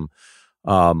turning on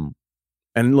him.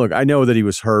 And look, I know that he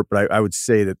was hurt, but I would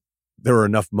say that there were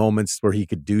enough moments where he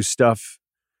could do stuff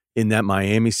in that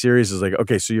Miami series. It's like,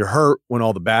 okay, so you're hurt when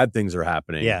all the bad things are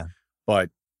happening. Yeah. But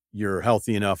you're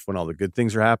healthy enough when all the good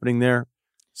things are happening there.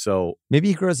 So maybe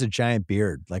he grows a giant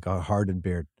beard, like a Harden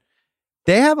beard.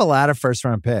 They have a lot of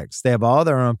first-round picks. They have all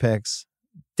their own picks.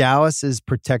 Dallas is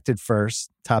protected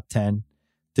first, top 10.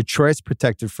 Detroit's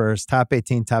protected first, top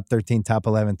 18, top 13, top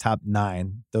 11, top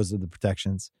 9. Those are the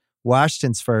protections.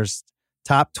 Washington's first,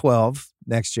 top 12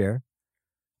 next year.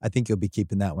 I think you'll be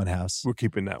keeping that one, House. We're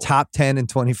keeping that one. Top 10 and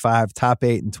 25, top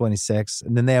 8 and 26.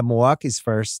 And then they have Milwaukee's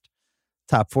first,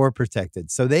 top 4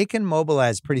 protected. So they can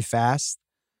mobilize pretty fast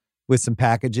with some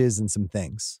packages and some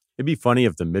things. It'd be funny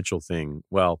if the Mitchell thing,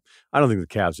 well, I don't think the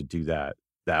Cavs would do that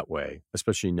way,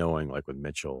 especially knowing like with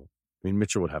Mitchell. I mean,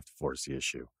 Mitchell would have to force the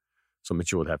issue. So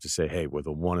Mitchell would have to say, hey, with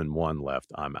a 1-1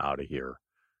 left, I'm out of here,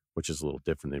 which is a little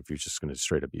different than if you're just going to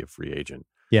straight up be a free agent.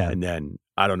 Yeah. And then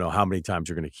I don't know how many times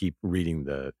you're going to keep reading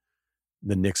the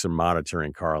Knicks are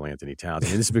monitoring Karl Anthony Towns. I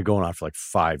mean, this has been going on for like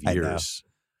 5 years.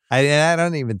 I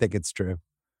don't even think it's true.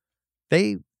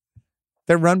 They're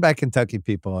run by Kentucky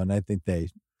people, and I think they...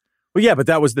 Well, yeah, but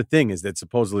that was the thing, is that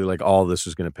supposedly like all this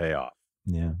was going to pay off.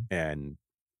 Yeah. And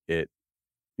it,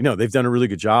 they've done a really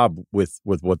good job with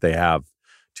what they have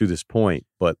to this point,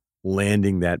 but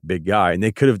landing that big guy. And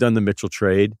they could have done the Mitchell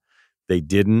trade. They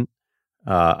didn't.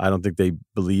 I don't think they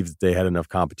believed that they had enough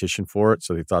competition for it,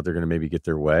 so they thought they're going to maybe get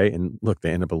their way. And look,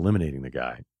 they end up eliminating the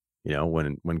guy.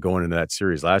 When going into that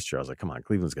series last year, I was like, come on,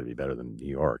 Cleveland's going to be better than New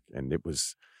York. And it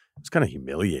was kind of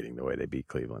humiliating the way they beat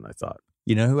Cleveland, I thought.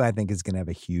 You know who I think is going to have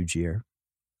a huge year?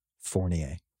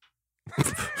 Fournier.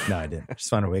 No, I didn't. I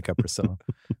just want to wake up Russillo.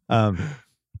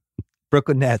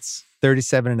 Brooklyn Nets,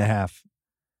 37.5.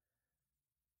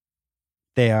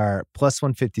 They are plus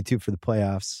 152 for the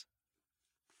playoffs.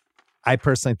 I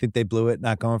personally think they blew it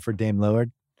not going for Dame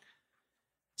Lillard.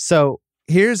 So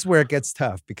here's where it gets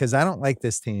tough, because I don't like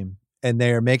this team, and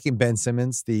they are making Ben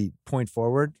Simmons the point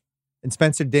forward. And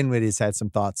Spencer Dinwiddie's had some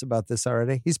thoughts about this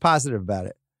already. He's positive about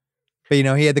it. But,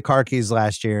 he had the car keys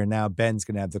last year, and now Ben's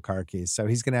going to have the car keys. So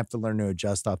he's going to have to learn to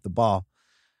adjust off the ball.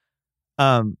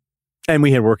 And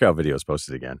we had workout videos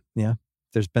posted again. Yeah.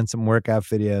 There's been some workout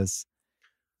videos.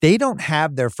 They don't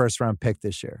have their first-round pick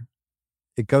this year.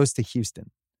 It goes to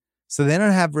Houston. So they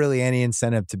don't have really any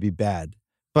incentive to be bad.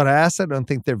 But I also don't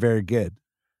think they're very good.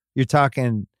 You're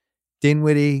talking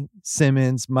Dinwiddie,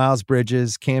 Simmons, Miles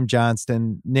Bridges, Cam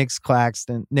Johnston, Nick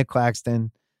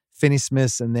Claxton, Finney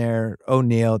Smith's in there,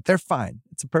 O'Neal. They're fine.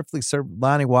 It's a perfectly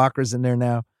Lonnie Walker's in there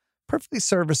now. Perfectly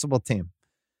serviceable team.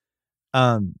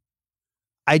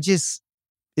 Is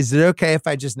it okay if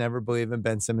I just never believe in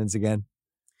Ben Simmons again?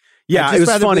 Yeah, I it was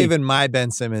rather funny. believe in my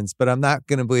Ben Simmons, but I'm not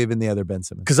going to believe in the other Ben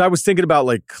Simmons. Because I was thinking about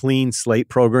like clean slate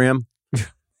program.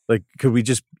 Like, could we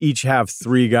just each have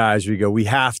 3 guys where we go, we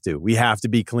have to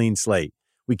be clean slate.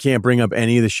 We can't bring up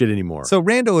any of the shit anymore. So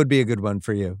Randall would be a good one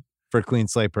for you for a clean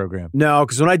slate program. No,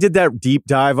 because when I did that deep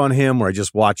dive on him, where I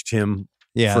just watched him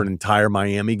for an entire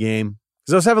Miami game,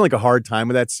 because I was having like a hard time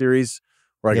with that series,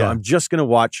 where I go, I'm just going to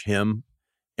watch him.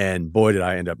 And boy, did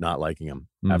I end up not liking him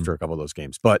after a couple of those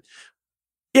games. But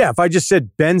yeah, if I just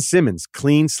said Ben Simmons,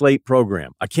 clean slate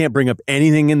program, I can't bring up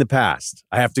anything in the past.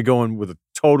 I have to go in with a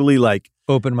totally like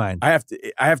open mind. I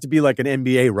have to be like an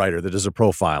NBA writer that does a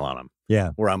profile on him. Yeah.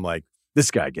 Where I'm like, this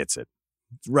guy gets it.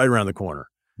 It's right around the corner.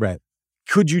 Right.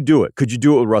 Could you do it? Could you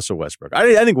do it with Russell Westbrook?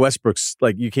 I think Westbrook's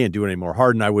like, you can't do it anymore.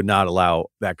 Harden, I would not allow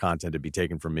that content to be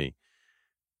taken from me.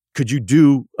 Could you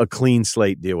do a clean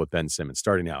slate deal with Ben Simmons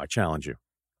starting now? I challenge you.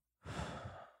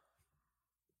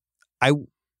 I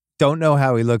don't know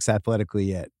how he looks athletically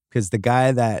yet, because the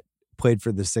guy that played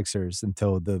for the Sixers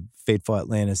until the fateful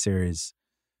Atlanta series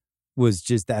was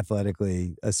just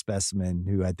athletically a specimen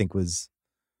who I think was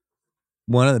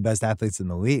one of the best athletes in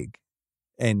the league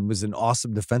and was an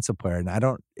awesome defensive player.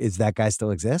 And is that guy still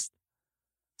exist?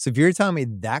 So if you're telling me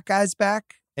that guy's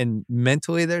back and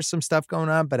mentally there's some stuff going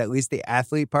on, but at least the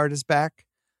athlete part is back,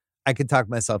 I could talk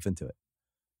myself into it.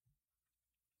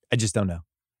 I just don't know.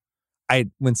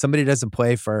 When somebody doesn't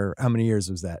play for how many years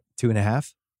was that?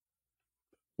 2.5?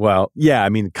 Well, yeah, I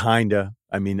mean, kinda.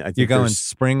 I mean, I think you're going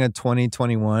spring of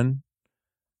 2021,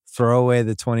 throw away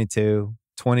the 22,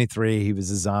 23, he was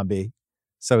a zombie.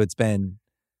 So it's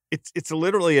it's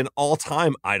literally an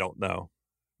all-time I don't know.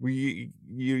 You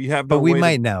have no, but we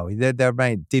might know. There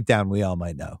might, deep down, we all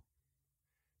might know.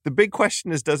 The big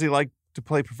question is, does he like to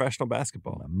play professional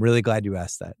basketball? I'm really glad you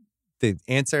asked that. the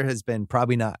answer has been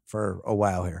probably not for a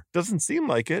while here. Doesn't seem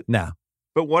like it. No.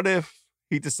 But what if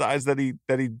he decides that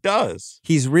he does?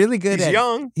 He's really good He's at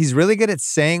young. He's really good at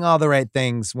saying all the right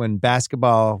things when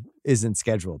basketball isn't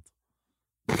scheduled.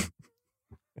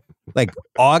 Like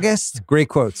August, great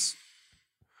quotes.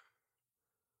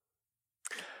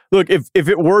 Look, if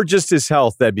it were just his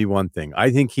health, that'd be one thing. I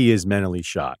think he is mentally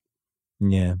shot.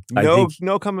 Yeah.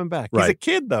 No coming back. He's a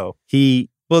kid, though.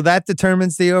 Well, that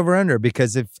determines the over-under,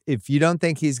 because if you don't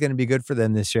think he's going to be good for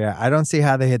them this year, I don't see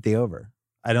how they hit the over.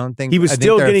 I don't think he was I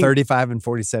still think they're getting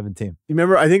 35-47 team. You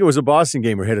remember, I think it was a Boston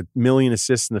game where he had 1 million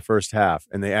assists in the first half,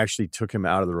 and they actually took him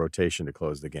out of the rotation to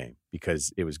close the game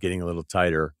because it was getting a little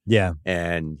tighter. Yeah.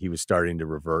 And he was starting to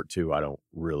revert to, I don't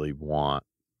really want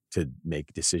to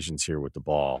make decisions here with the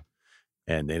ball.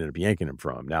 And they ended up yanking him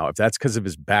from him. Now, if that's because of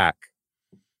his back,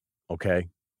 okay,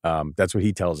 that's what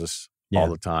he tells us all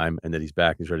the time, and that he's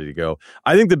back, he's ready to go.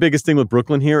 I think the biggest thing with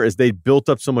Brooklyn here is they built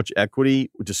up so much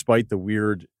equity despite the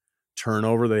weird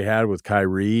turnover they had with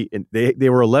Kyrie. And they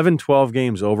were 11-12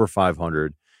 games over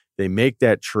 500. They make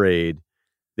that trade.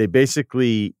 They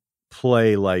basically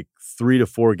play like 3 to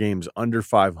 4 games under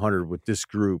 500 with this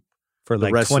group for the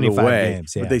like rest 25 of the way,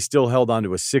 games. but they still held on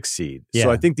to a 6 seed. Yeah.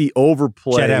 So I think the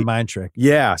overplay. Jedi mind trick.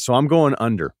 Yeah, so I'm going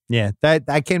under. Yeah,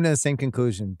 I came to the same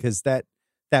conclusion, because that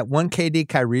one KD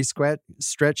Kyrie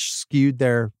stretch skewed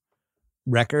their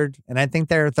record, and I think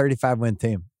they're a 35-win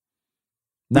team.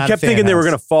 We kept thinking they were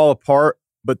going to fall apart,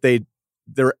 but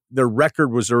their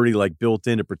record was already like built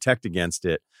in to protect against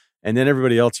it, and then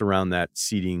everybody else around that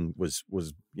seeding was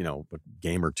a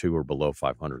game or two or below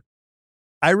 500.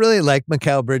 I really like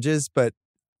Mikal Bridges, but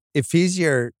if he's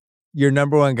your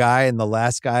number one guy and the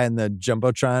last guy in the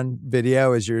Jumbotron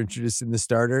video as you're introducing the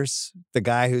starters, the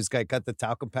guy who's got the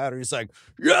talcum powder, he's like,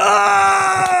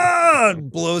 yeah, and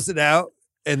blows it out,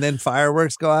 and then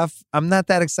fireworks go off. I'm not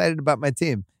that excited about my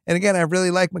team. And again, I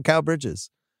really like Mikal Bridges.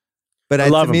 But I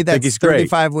love to me, him. that's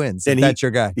 35 wins. And that's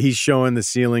your guy. He's showing the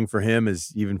ceiling for him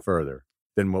is even further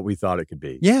than what we thought it could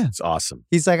be. Yeah. It's awesome.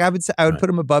 He's like, I would put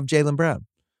him above Jaylen Brown.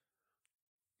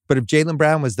 But if Jaylen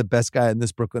Brown was the best guy in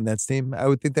this Brooklyn Nets team, I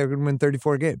would think they're going to win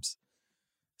 34 games.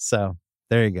 So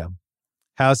there you go.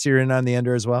 House, you're in on the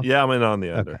under as well? Yeah, I'm in on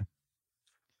the under. Okay.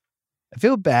 I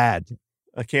feel bad.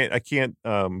 I can't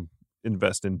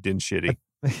invest in din shitty.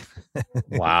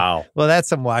 Wow. Well, that's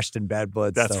some washed in bad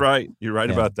blood That's stuff. right. You're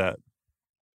right about that.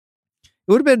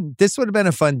 This would have been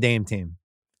a fun Dame team.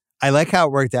 I like how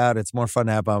it worked out. It's more fun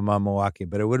to have on Milwaukee,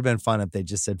 but it would have been fun if they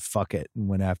just said fuck it and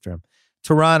went after him.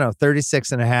 Toronto,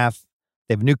 36.5.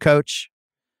 They have a new coach.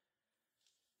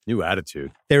 New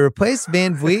attitude. They replaced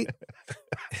Van Vliet.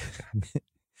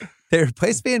 They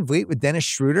replaced Van Vliet with Dennis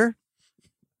Schroeder.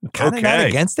 Kind of not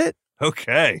against it.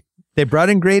 Okay. They brought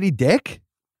in Grady Dick.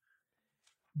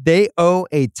 They owe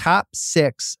a top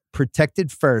 6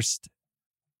 protected first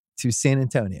to San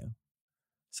Antonio.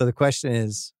 So the question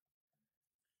is,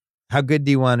 how good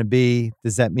do you want to be?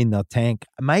 Does that mean they'll tank?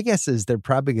 My guess is they're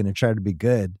probably going to try to be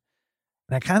good.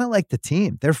 And I kind of like the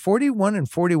team. They're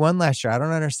 41-41 last year. I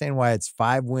don't understand why it's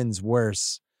 5 wins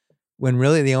worse when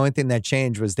really the only thing that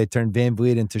changed was they turned Van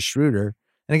Vliet into Schroeder.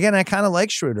 And again, I kind of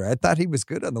like Schroeder. I thought he was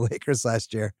good on the Lakers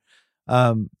last year.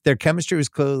 Their chemistry was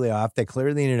clearly off. They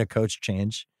clearly needed a coach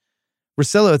change.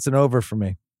 Russillo, it's an over for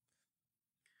me.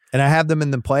 And I have them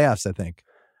in the playoffs, I think.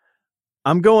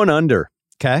 I'm going under.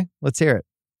 Okay, let's hear it.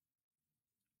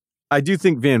 I do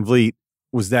think Van Vliet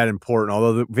was that important,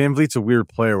 although Van Vliet's a weird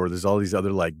player where there's all these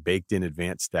other like baked in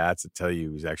advanced stats that tell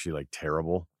you he's actually like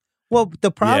terrible. Well,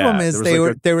 the problem is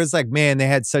there was like, man, they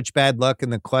had such bad luck in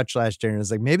the clutch last year. And it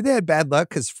was like, maybe they had bad luck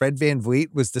because Fred Van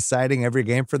Vliet was deciding every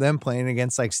game for them, playing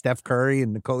against like Steph Curry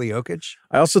and Nikola Jokic.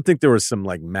 I also think there was some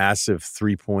like massive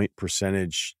 3-point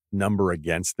percentage number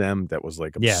against them that was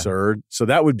like absurd. Yeah. So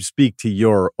that would speak to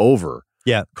your over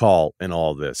call in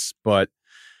all this. But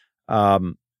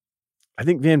I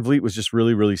think Van Vliet was just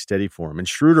really, really steady for him. And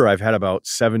Schroeder, I've had about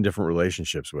 7 different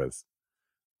relationships with.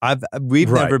 We've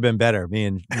never been better, me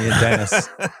and Dennis.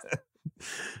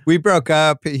 We broke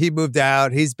up. He moved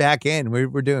out. He's back in.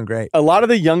 We're doing great. A lot of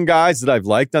the young guys that I've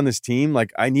liked on this team,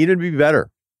 like I needed to be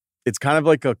better. It's kind of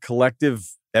like a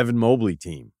collective Evan Mobley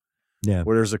team. Yeah.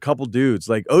 Where there's a couple dudes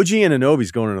like OG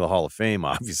Anunoby's going into the Hall of Fame,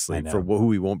 obviously, for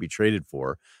who he won't be traded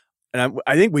for. And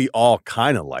I think we all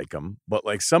kind of like him, but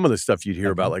like some of the stuff you'd hear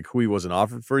about, like who he wasn't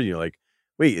offered for, you're like,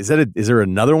 wait, is there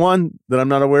another one that I'm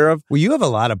not aware of? Well, you have a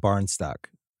lot of barn stock.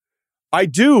 I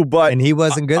do, but and he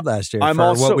wasn't good last year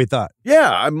for what we thought.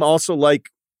 Yeah, I'm also like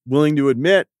willing to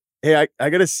admit, hey, I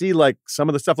got to see like some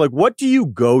of the stuff. Like, what do you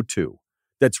go to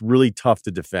that's really tough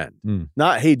to defend?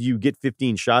 Not, hey, do you get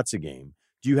 15 shots a game?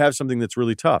 Do you have something that's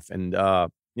really tough? And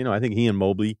I think he and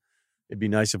Mobley, it'd be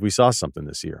nice if we saw something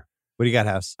this year. What do you got,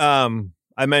 House?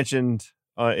 I mentioned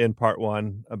in part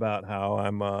one about how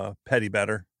I'm a petty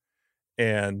better,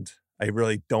 and I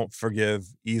really don't forgive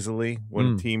easily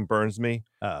when a team burns me.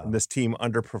 And this team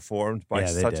underperformed by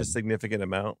such a significant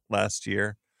amount last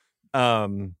year.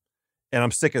 And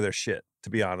I'm sick of their shit, to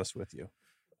be honest with you.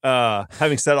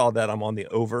 Having said all that, I'm on the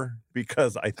over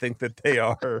because I think that they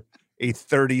are a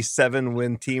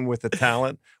 37-win team with the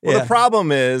talent. Well, the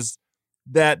problem is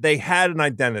that they had an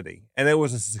identity, and it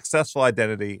was a successful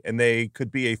identity, and they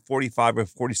could be a 45 or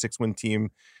 46-win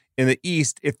team in the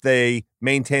East if they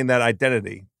maintain that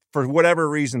identity. For whatever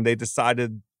reason, they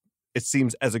decided, it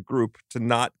seems as a group, to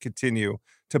not continue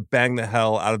to bang the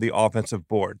hell out of the offensive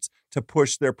boards, to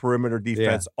push their perimeter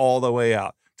defense all the way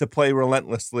out, to play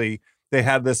relentlessly. They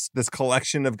had this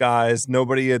collection of guys,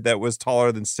 nobody that was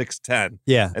taller than 6'10".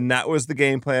 Yeah. And that was the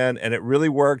game plan, and it really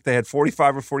worked. They had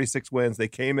 45 or 46 wins. They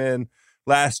came in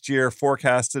last year,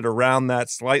 forecasted around that,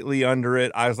 slightly under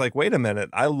it. I was like, wait a minute.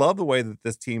 I love the way that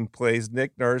this team plays.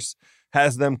 Nick Nurse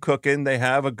has them cooking. They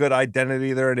have a good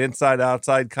identity. They're an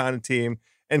inside-outside kind of team.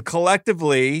 And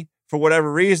collectively, for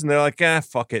whatever reason, they're like,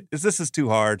 fuck it. This is too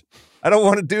hard. I don't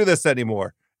want to do this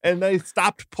anymore. And they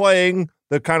stopped playing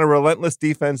the kind of relentless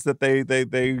defense that they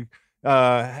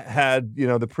had,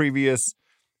 the previous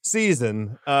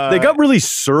season. They got really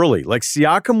surly. Like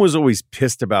Siakam was always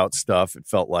pissed about stuff, it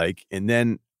felt like. And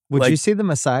then would you see the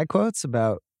Messiah quotes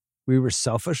about we were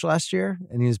selfish last year?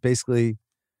 And he was basically,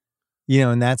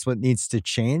 and that's what needs to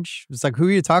change. It's like, who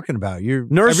are you talking about?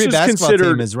 Every basketball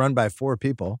team is run by 4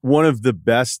 people. One of the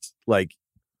best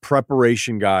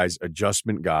preparation guys,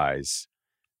 adjustment guys.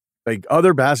 Like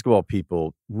other basketball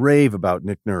people rave about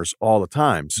Nick Nurse all the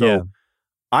time. So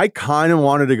I kind of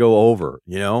wanted to go over,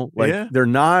 they're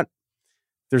not,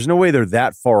 there's no way they're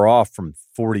that far off from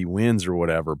 40 wins or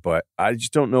whatever, but I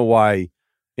just don't know why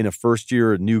in a first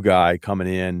year, a new guy coming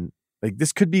in,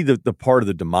 this could be the part of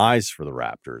the demise for the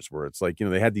Raptors where it's like,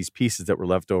 they had these pieces that were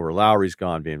left over. Lowry's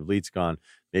gone, Van Vliet's gone,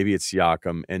 maybe it's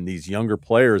Siakam, and these younger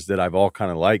players that I've all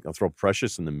kind of liked. I'll throw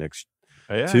Precious in the mix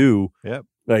too. Yep.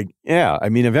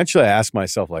 Eventually I ask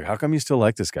myself, how come you still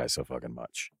like this guy so fucking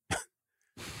much?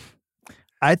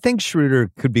 I think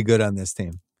Schroeder could be good on this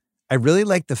team. I really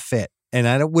like the fit, and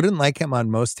I wouldn't like him on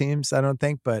most teams, I don't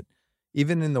think, but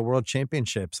even in the World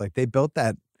Championships, they built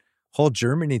that whole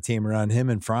Germany team around him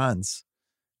and Franz,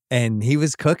 and he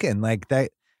was cooking like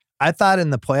that. I thought in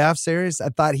the playoff series, I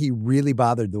thought he really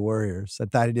bothered the Warriors. I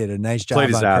thought he did a nice job Played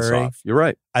his on ass Curry. off. You're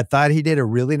right. I thought he did a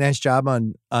really nice job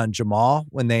on Jamal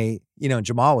when they,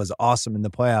 Jamal was awesome in the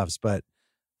playoffs, but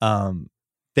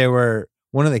there were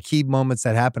one of the key moments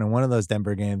that happened in one of those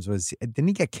Denver games was, didn't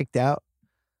he get kicked out?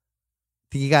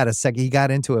 I think he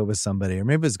got into it with somebody, or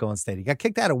maybe it was Golden State. He got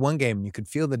kicked out of one game, and you could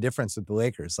feel the difference with the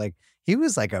Lakers. He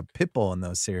was like a pit bull in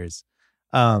those series.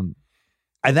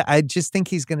 I just think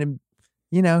he's going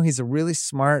to, he's a really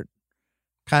smart,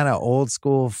 kind of old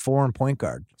school foreign point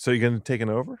guard. So you're going to take an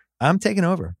over? I'm taking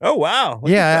over. Oh, wow. I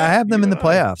have them in the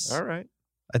playoffs. All right.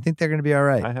 I think they're going to be all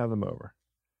right. I have them over.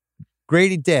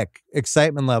 Grady Dick,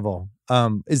 excitement level.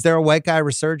 Is there a white guy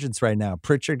resurgence right now?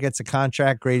 Pritchard gets a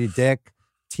contract, Grady Dick.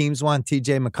 Teams want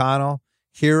TJ McConnell.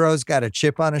 Hero's got a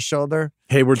chip on his shoulder.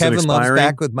 Hayward's Kevin Love's expiring.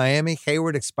 back with Miami.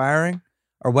 Hayward expiring.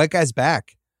 Are white guys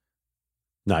back?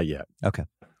 Not yet. Okay.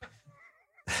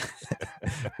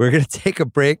 We're going to take a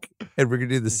break, and we're going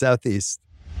to do the Southeast.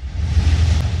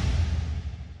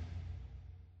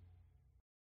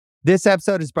 This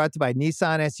episode is brought to you by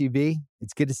Nissan SUV.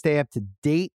 It's good to stay up to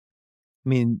date. I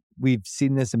mean, we've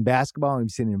seen this in basketball. We've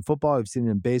seen it in football. We've seen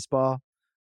it in baseball.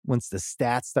 Once the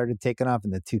stats started taking off in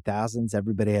the 2000s,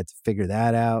 everybody had to figure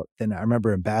that out. Then I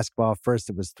remember in basketball, first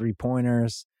it was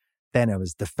 3-pointers. Then it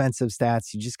was defensive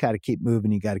stats. You just got to keep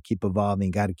moving. You got to keep evolving.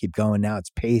 You got to keep going. Now it's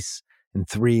pace and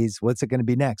threes. What's it going to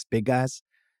be next? Big guys?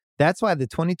 That's why the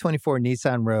 2024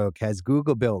 Nissan Rogue has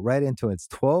Google built right into its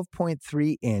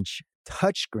 12.3-inch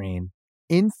touchscreen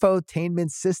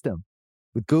infotainment system.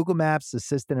 With Google Maps,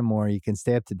 Assistant, and more, you can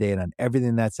stay up to date on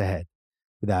everything that's ahead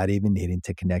without even needing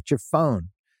to connect your phone.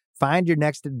 Find your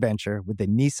next adventure with the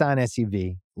Nissan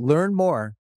SUV. Learn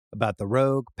more about the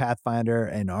Rogue, Pathfinder,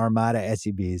 and Armada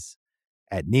SUVs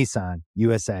at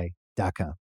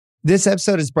nissanusa.com. This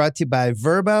episode is brought to you by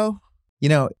Vrbo.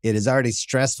 It is already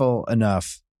stressful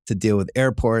enough to deal with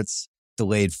airports,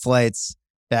 delayed flights,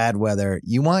 bad weather.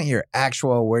 You want your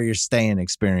actual where you're staying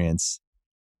experience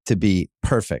to be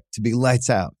perfect, to be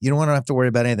lights out. You don't want to have to worry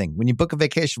about anything. When you book a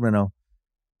vacation rental,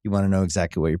 you want to know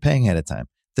exactly what you're paying ahead of time.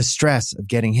 The stress of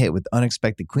getting hit with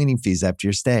unexpected cleaning fees after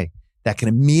your stay, that can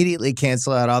immediately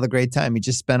cancel out all the great time you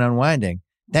just spent unwinding.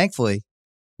 Thankfully,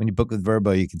 When you book with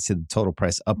Vrbo, you can see the total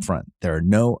price upfront. There are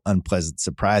no unpleasant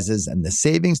surprises, and the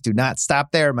savings do not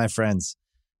stop there, my friends.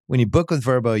 When you book with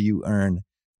Vrbo, you earn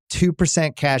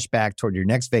 2% cash back toward your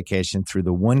next vacation through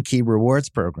the One Key Rewards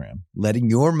program, letting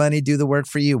your money do the work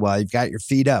for you while you've got your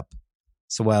feet up.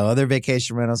 So while other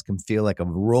vacation rentals can feel like a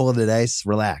roll of the dice,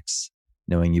 relax,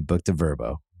 knowing you booked a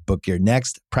Vrbo. Book your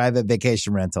next private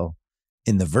vacation rental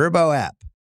in the Vrbo app.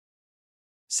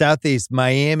 Southeast,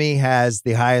 Miami has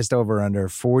the highest over-under,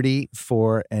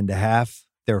 44.5.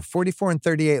 They were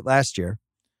 44-38 last year.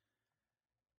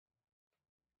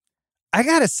 I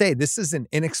got to say, this is an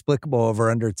inexplicable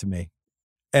over-under to me.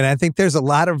 And I think there's a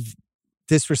lot of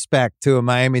disrespect to a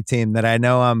Miami team that I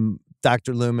know I'm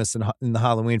Dr. Loomis in the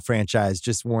Halloween franchise,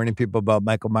 just warning people about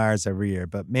Michael Myers every year.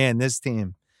 But man, this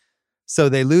team. So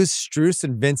they lose Strus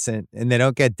and Vincent, and they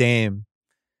don't get Dame.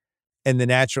 And the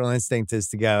natural instinct is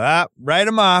to go, write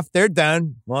them off. They're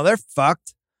done. Well, they're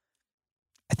fucked.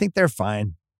 I think they're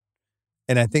fine.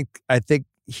 And I think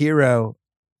Hero,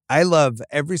 I love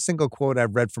every single quote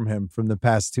I've read from him from the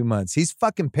past 2 months. He's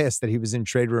fucking pissed that he was in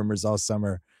trade rumors all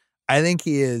summer. I think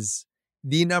he is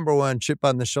the number one chip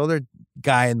on the shoulder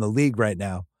guy in the league right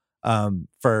now,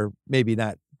 for maybe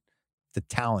not the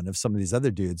talent of some of these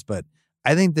other dudes, but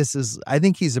I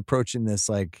think he's approaching this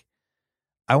like,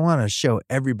 I want to show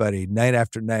everybody night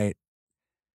after night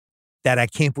that I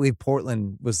can't believe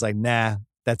Portland was like, nah,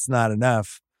 that's not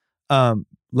enough.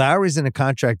 Lowry's in a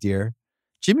contract year.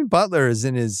 Jimmy Butler is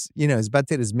in his, he's about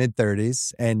to hit his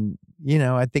mid-30s. And,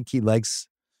 I think he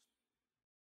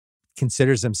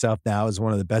considers himself now as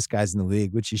one of the best guys in the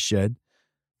league, which he should.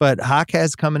 But Hawk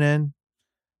has coming in.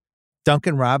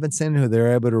 Duncan Robinson, who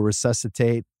they're able to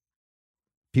resuscitate.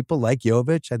 People like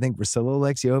Jovic. I think Russillo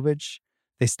likes Jovic.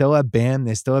 They still have Bam.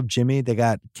 They still have Jimmy. They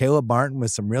got Caleb Martin with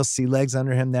some real sea legs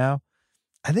under him now.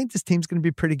 I think this team's going to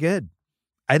be pretty good.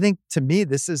 I think, to me,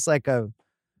 this is like a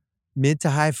mid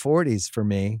to high 40s for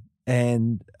me.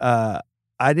 And I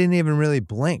didn't even really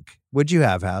blink. What'd you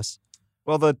have, House?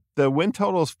 Well, the win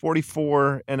total is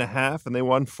 44.5, and they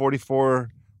won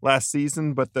 44 last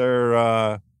season, but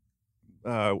their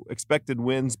expected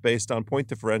wins based on point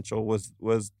differential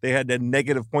was they had a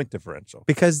negative point differential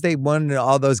because they won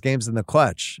all those games in the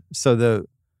clutch. So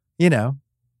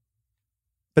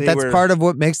but that's part of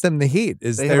what makes them the Heat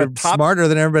is they're smarter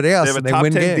than everybody else. They have a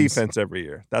top 10 defense every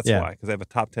year. That's why, because they have a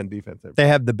top 10 defense every year. They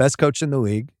have the best coach in the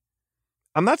league.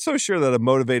 I'm not so sure that a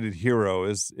motivated hero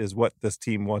is what this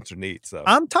team wants or needs. So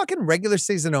I'm talking regular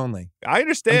season only. I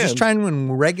understand. I'm just trying to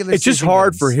win regular It's season. just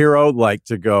hard games. for Hero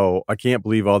to go, I can't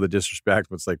believe all the disrespect,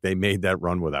 but it's like they made that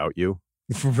run without you.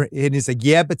 And he's like,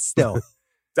 yeah, but still.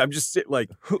 I'm just like,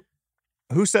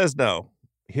 who says no?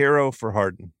 Hero for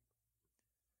Harden.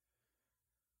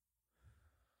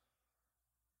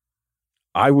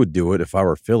 I would do it if I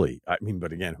were Philly. I mean,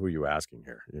 but again, who are you asking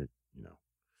here?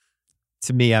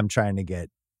 To me, I'm trying to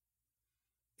get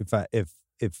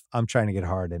if I'm trying to get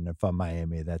Harden, if I'm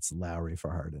Miami, that's Lowry for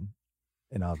Harden,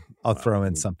 and I'll throw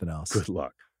in something else. Good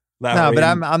luck. Lowry, no, but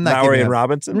I'm not Lowry giving and up.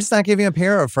 Robinson. I'm just not giving up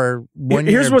Hero for 1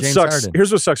 year. Here's of what James sucks. Harden.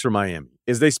 Here's what sucks for Miami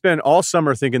is they spent all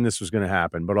summer thinking this was going to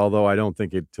happen, but although I don't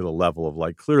think it to the level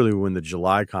of clearly when the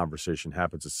July conversation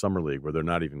happens at Summer League where they're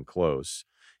not even close.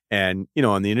 And,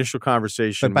 on the initial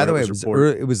conversation. But by the way,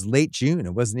 it was late June.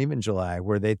 It wasn't even July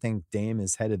where they think Dame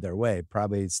is headed their way,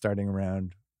 probably starting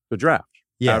around the draft.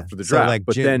 Yeah. After the draft. So like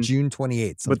but June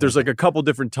 28th. But there's a couple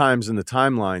different times in the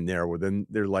timeline there where then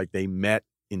they're they met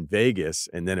in Vegas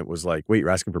and then it was wait, you're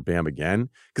asking for Bam again?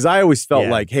 Because I always felt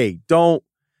hey, don't.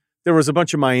 There was a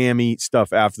bunch of Miami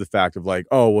stuff after the fact of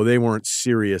oh, well, they weren't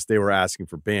serious. They were asking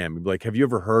for Bam. Have you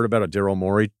ever heard about a Daryl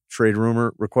Morey trade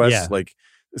rumor request? Yeah.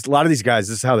 A lot of these guys,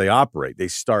 this is how they operate. They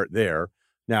start there.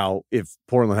 Now, if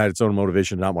Portland had its own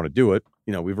motivation to not want to do it,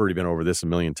 we've already been over this a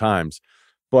million times.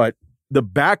 But the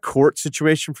backcourt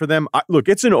situation for them, look,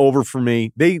 it's an over for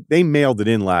me. They mailed it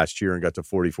in last year and got to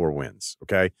 44 wins,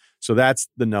 okay? So that's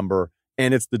the number,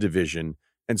 and it's the division.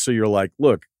 And so you're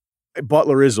look,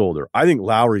 Butler is older. I think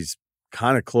Lowry's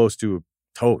kind of close to a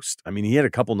toast. I mean, he had a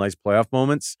couple nice playoff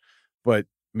moments, but,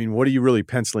 what are you really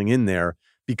penciling in there?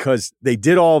 Because they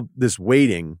did all this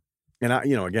waiting, and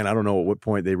again, I don't know at what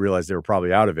point they realized they were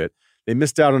probably out of it. They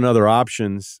missed out on other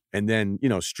options, and then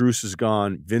Strus is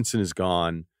gone, Vincent is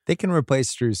gone. They can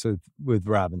replace Strus with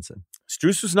Robinson.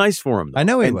 Strus was nice for him, though. I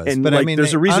know he was, but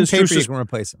there's a reason on paper Strus you can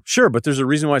replace him. Sure, but there's a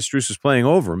reason why Strus was playing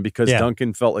over him because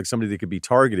Duncan felt like somebody that could be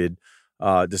targeted,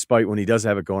 despite when he does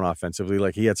have it going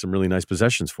offensively. He had some really nice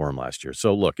possessions for him last year.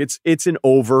 So look, it's an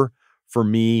over for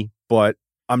me, but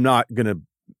I'm not gonna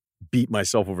beat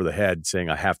myself over the head saying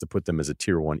I have to put them as a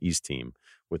tier 1 East team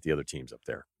with the other teams up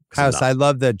there. House, I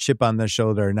love the chip on the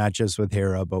shoulder, not just with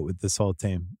Hero, but with this whole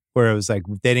team, where it was like,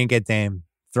 they didn't get Dame,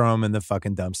 throw him in the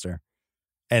fucking dumpster.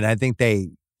 And I think they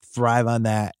thrive on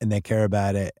that and they care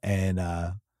about it. And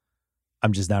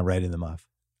I'm just not writing them off.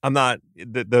 I'm not.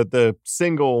 The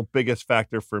single biggest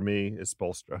factor for me is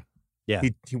Spoelstra. Yeah.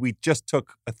 We just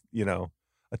took a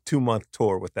 2-month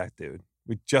tour with that dude.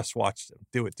 We just watched him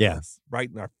do it to us right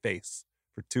in our face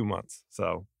for 2 months.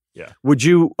 So, yeah. Would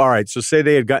you, all right, so say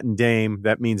they had gotten Dame.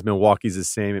 That means Milwaukee's the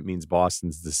same. It means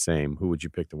Boston's the same. Who would you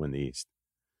pick to win the East?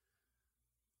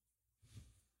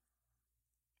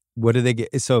 What do they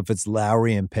get? So if it's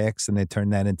Lowry and picks and they turn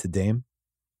that into Dame?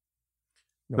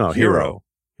 No, Hero.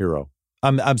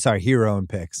 I'm sorry, Hero and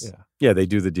picks. Yeah, they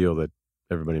do the deal that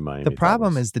everybody in Miami. The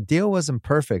problem is the deal wasn't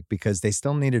perfect because they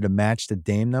still needed to match the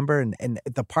Dame number. And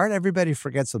the part everybody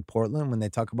forgets with Portland when they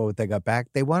talk about what they got back,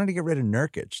 they wanted to get rid of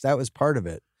Nurkic. That was part of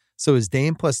it. So his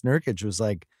Dame plus Nurkic was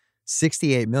like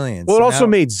 $68 million. Well, it also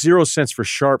made 0 sense for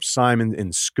Sharp, Simon,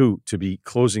 and Scoot to be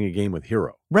closing a game with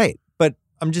Hero. Right. But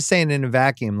I'm just saying in a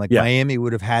vacuum, Miami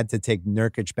would have had to take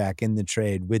Nurkic back in the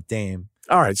trade with Dame.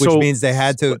 All right. Which means they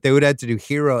would have to do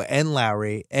Hero and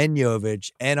Lowry and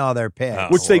Jovic and all their picks.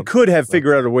 Which they could have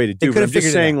figured out a way to do. But I'm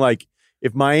just saying,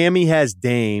 if Miami has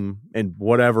Dame and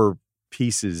whatever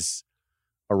pieces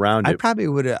around it. I probably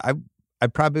would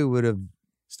have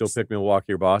still picked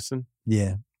Milwaukee or Boston?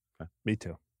 Yeah. Okay. Me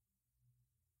too.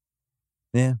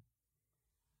 Yeah.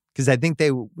 Because I think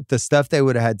the stuff they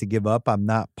would have had to give up, I'm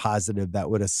not positive that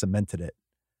would have cemented it.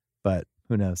 But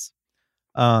who knows?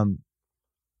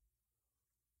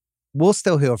 We'll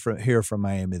still hear from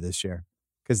Miami this year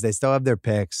because they still have their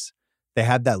picks. They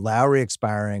have that Lowry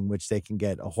expiring, which they can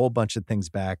get a whole bunch of things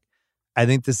back. I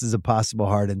think this is a possible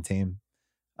Harden team.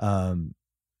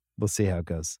 We'll see how it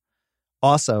goes.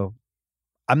 Also,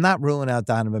 I'm not ruling out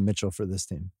Donovan Mitchell for this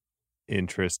team.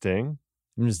 Interesting.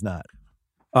 I'm just not.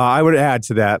 I would add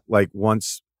to that,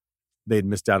 once they'd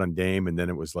missed out on Dame, and then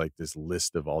it was like this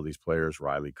list of all these players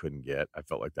Riley couldn't get. I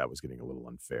felt like that was getting a little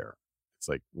unfair. It's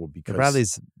like, well,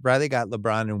 because Riley got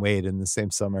LeBron and Wade in the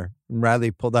same summer. And Riley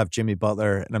pulled off Jimmy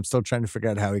Butler, and I'm still trying to figure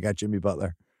out how he got Jimmy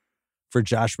Butler for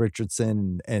Josh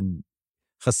Richardson and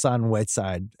Hassan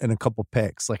Whiteside and a couple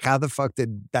picks. How the fuck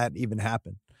did that even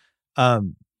happen?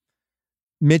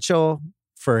 Mitchell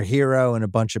for Hero and a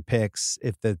bunch of picks.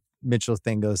 If the Mitchell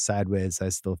thing goes sideways, I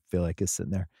still feel like it's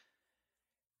sitting there.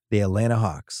 The Atlanta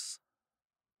Hawks,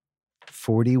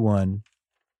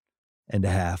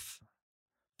 41.5.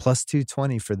 Plus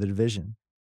 220 for the division.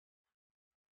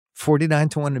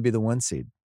 49-1 to be the 1 seed.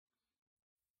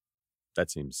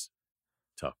 That seems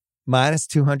tough. Minus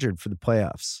 200 for the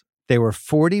playoffs. They were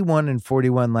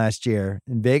 41-41 last year,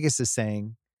 and Vegas is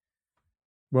saying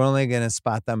we're only going to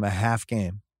spot them a half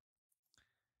game.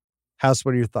 House,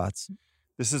 what are your thoughts?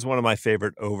 This is one of my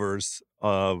favorite overs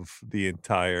of the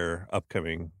entire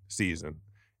upcoming season.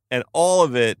 And all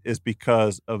of it is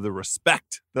because of the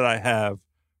respect that I have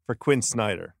for Quinn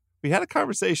Snyder. We had a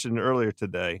conversation earlier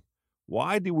today.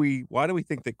 Why do we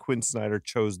think that Quinn Snyder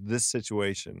chose this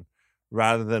situation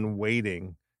rather than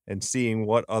waiting and seeing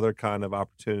what other kind of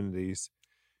opportunities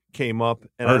came up?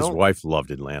 And his wife loved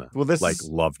Atlanta. Well,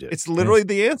 loved it. It's literally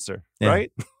the answer,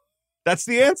 right? That's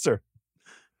the answer.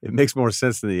 It makes more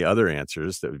sense than the other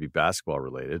answers that would be basketball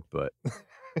related, but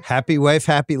happy wife,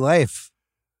 happy life.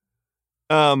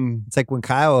 It's like when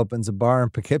Kyle opens a bar in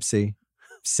Poughkeepsie,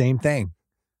 same thing.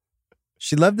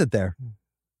 She loved it there.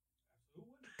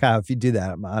 Kyle, if you do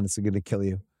that, I'm honestly going to kill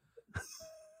you.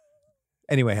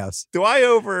 Anyway, House. Do I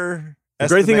over? The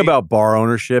great thing about bar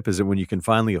ownership is that when you can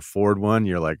finally afford one,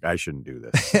 you're like, I shouldn't do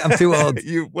this. I'm too old.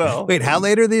 Wait, how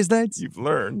late are these nights? You've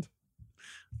learned.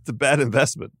 It's a bad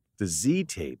investment. The Z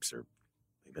tapes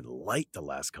they've been light the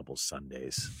last couple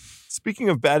Sundays. Speaking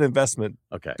of bad investment,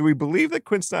 okay. Do we believe that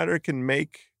Quinn Snyder can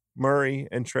make Murray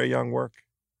and Trae Young work?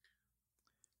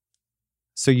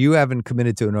 So you haven't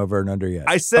committed to an over and under yet.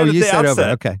 I said at the outset. Over.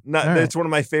 Okay. It's one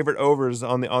of my favorite overs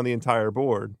on the entire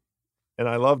board. And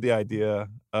I love the idea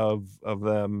of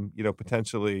them,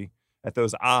 potentially at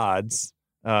those odds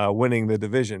winning the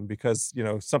division because,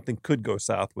 something could go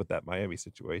south with that Miami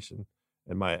situation.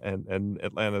 And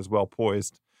Atlanta's well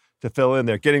poised to fill in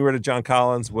there. Getting rid of John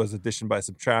Collins was addition by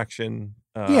subtraction.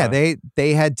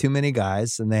 They had too many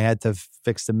guys and they had to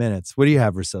fix the minutes. What do you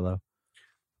have, Russillo?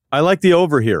 I like the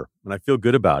over here, and I feel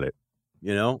good about it.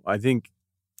 I think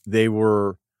they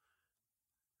were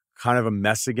kind of a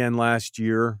mess again last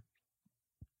year.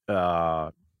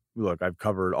 Look, I've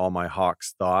covered all my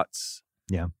Hawks thoughts.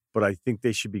 Yeah. But I think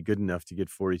they should be good enough to get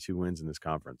 42 wins in this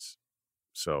conference.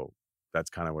 So that's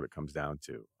kind of what it comes down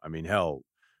to. I mean, hell,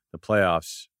 the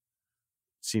playoffs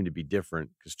seem to be different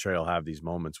because Trae will have these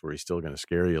moments where he's still going to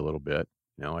scare you a little bit.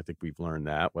 I think we've learned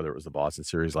that, whether it was the Boston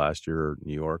series last year or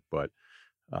New York. But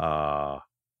I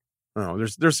don't know.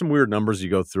 There's some weird numbers you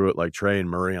go through it, like Trae and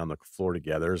Murray on the floor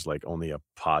together is like only a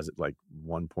positive, like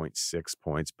 1.6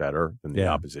 points better than the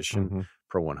opposition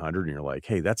per 100. And you're like,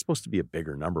 hey, that's supposed to be a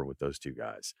bigger number with those two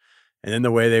guys. And then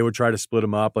the way they would try to split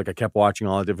them up, like I kept watching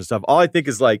all that different stuff. All I think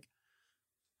is like,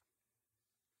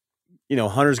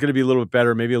 Hunter's going to be a little bit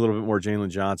better, maybe a little bit more Jalen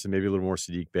Johnson, maybe a little more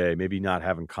Sadiq Bey, maybe not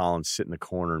having Collins sit in the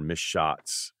corner and miss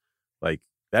shots. Like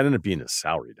that ended up being a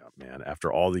salary dump, man,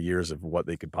 after all the years of what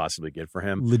they could possibly get for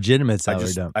him. Legitimate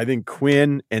salary dump. I think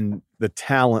Quinn and the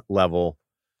talent level,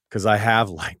 because I have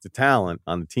the talent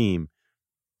on the team,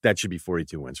 that should be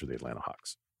 42 wins for the Atlanta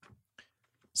Hawks.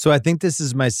 So I think this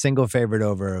is my single favorite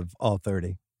over of all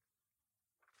 30.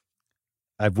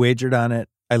 I've wagered on it.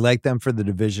 I like them for the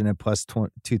division at plus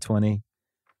 220.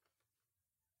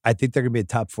 I think they're going to be a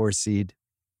top 4 seed.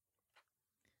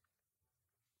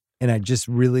 And I just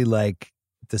really like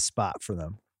the spot for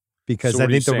them because I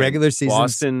think the regular season.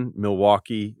 Boston,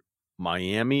 Milwaukee,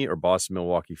 Miami, or Boston,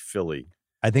 Milwaukee, Philly?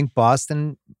 I think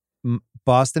Boston,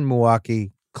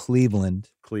 Milwaukee, Cleveland,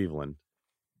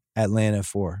 Atlanta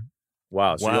 4.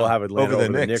 Wow. So you'll have Atlanta over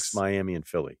the Knicks, Miami, and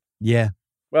Philly. Yeah.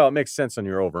 Well, it makes sense on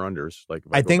your over-unders. Like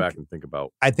if I go back and think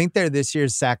about. I think they're this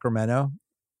year's Sacramento,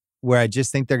 where I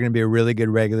just think they're going to be a really good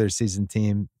regular season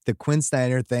team. The Quinn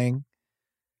Snyder thing,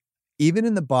 even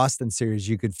in the Boston series,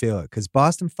 you could feel it because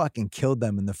Boston fucking killed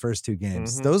them in the first 2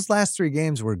 games. Mm-hmm. Those last 3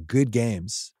 games were good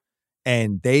games.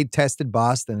 And they tested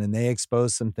Boston and they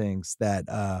exposed some things that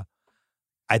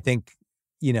I think,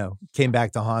 came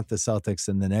back to haunt the Celtics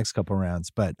in the next couple rounds.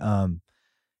 But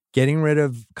getting rid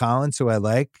of Collins, who I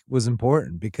like, was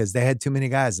important because they had too many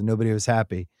guys and nobody was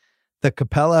happy. The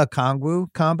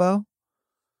Capella-Kongwu combo,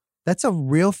 that's a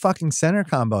real fucking center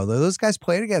combo. Those guys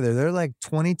play together. They're like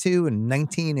 22 and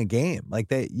 19 a game. Like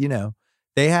they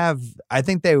have, I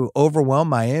think they overwhelm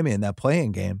Miami in that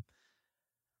play-in game.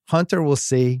 Hunter, we'll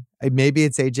see. Maybe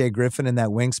it's AJ Griffin in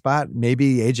that wing spot.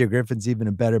 Maybe AJ Griffin's even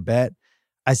a better bet.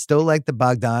 I still like the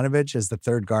Bogdanovich as the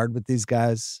third guard with these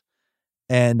guys.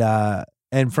 And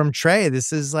from Trae,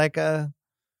 this is like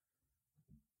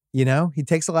he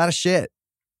takes a lot of shit.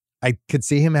 I could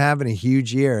see him having a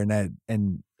huge year, and I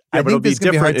think this is going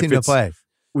to be a hard team to play.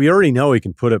 We already know he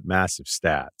can put up massive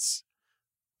stats,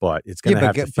 but it's going to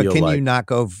have to feel like. But can you not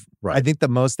go? Right. I think the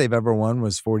most they've ever won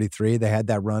was 43. They had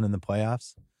that run in the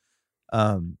playoffs.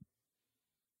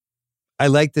 I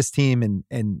like this team,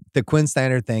 and the Quinn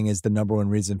Snyder thing is the number one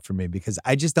reason for me because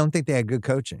I just don't think they had good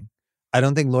coaching. I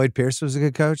don't think Lloyd Pierce was a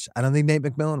good coach. I don't think Nate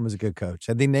McMillan was a good coach.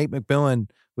 I think Nate McMillan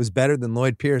was better than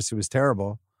Lloyd Pierce, who was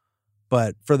terrible.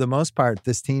 But for the most part,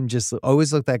 this team just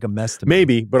always looked like a mess to me.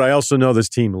 Maybe, but I also know this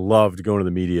team loved going to the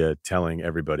media telling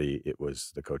everybody it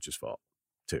was the coach's fault,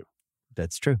 too.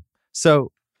 That's true.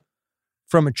 So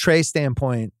from a Trae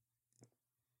standpoint,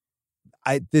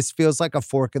 this feels like a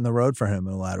fork in the road for him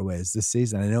in a lot of ways this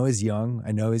season. I know he's young.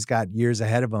 I know he's got years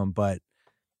ahead of him, but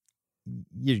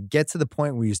you get to the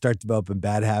point where you start developing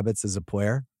bad habits as a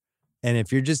player. And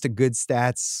if you're just a good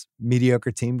stats,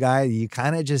 mediocre team guy, you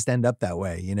kind of just end up that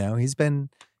way. He's been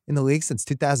in the league since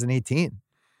 2018.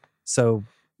 So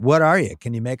what are you?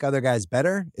 Can you make other guys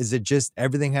better? Is it just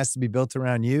everything has to be built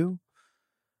around you?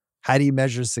 How do you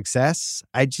measure success?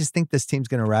 I just think this team's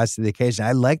going to rise to the occasion.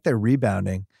 I like their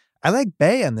rebounding. I like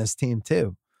Bey on this team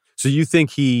too. So you think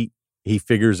he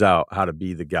figures out how to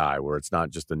be the guy where it's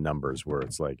not just the numbers, where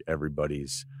it's like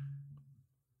everybody's.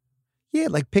 Yeah,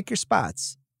 like pick your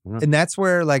spots. Mm-hmm. And that's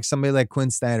where like somebody like Quinn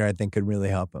Snyder, I think, could really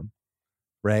help him.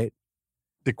 Right?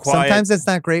 Sometimes it's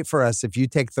not great for us if you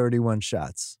take 31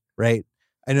 shots, right?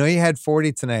 I know you had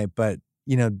 40 tonight, but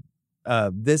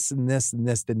this and this and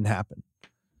this didn't happen.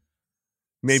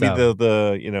 Maybe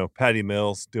the Patty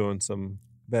Mills doing some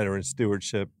veteran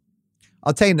stewardship.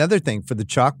 I'll tell you another thing for the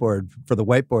chalkboard, for the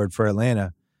whiteboard for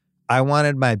Atlanta. I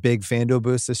wanted my big FanDuel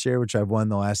boost this year, which I've won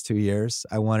the last 2 years.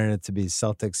 I wanted it to be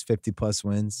Celtics 50+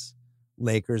 wins,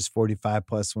 Lakers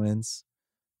 45+ wins,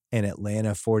 and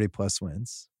Atlanta 40+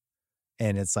 wins.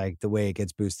 And it's like the way it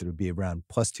gets boosted would be around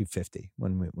plus 250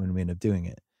 when we end up doing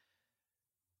it.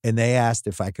 And they asked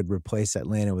if I could replace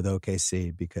Atlanta with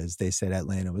OKC because they said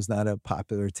Atlanta was not a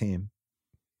popular team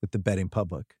with the betting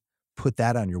public. Put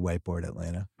that on your whiteboard,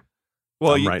 Atlanta.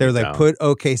 Well, they're like, put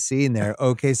OKC in there.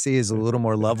 OKC is a little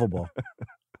more lovable.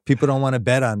 People don't want to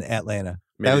bet on Atlanta.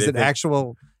 That was an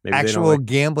actual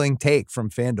gambling take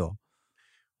from FanDuel.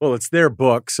 Well, it's their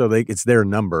book, so it's their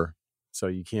number, so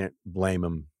you can't blame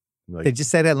them. Like, they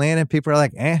just said Atlanta. People are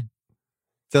like, feel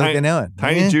like they know it.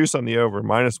 Tiny juice on the over,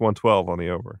 minus 112 on the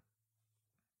over.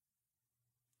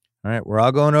 All right, we're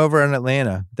all going over on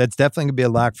Atlanta. That's definitely going to be a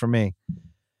lock for me.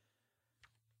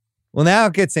 Well, now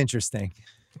it gets interesting.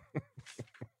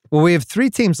 Well, we have 3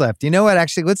 teams left. You know what?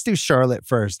 Actually, let's do Charlotte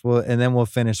first, and then we'll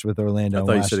finish with Orlando. I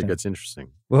thought you said it gets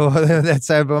interesting. Well,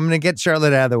 I'm going to get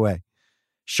Charlotte out of the way.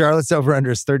 Charlotte's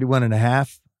over-under is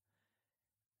 31.5.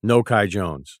 No Kai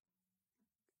Jones.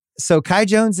 So Kai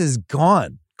Jones is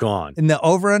gone. Gone. And the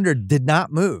over-under did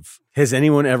not move. Has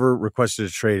anyone ever requested a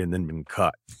trade and then been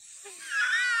cut?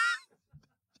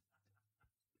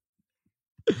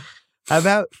 How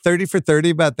about 30 for 30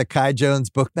 about the Kai Jones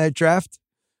book night draft?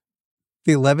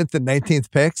 The 11th and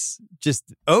 19th picks,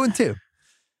 just 0-2.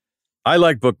 I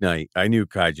like book night. I knew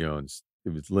Kai Jones.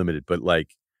 It was limited, but like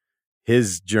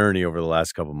his journey over the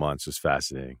last couple months was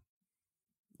fascinating.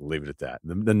 Leave it at that.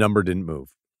 The number didn't move.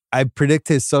 I predict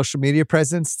his social media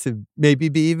presence to maybe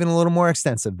be even a little more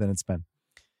extensive than it's been.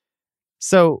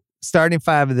 So starting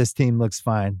 5 of this team looks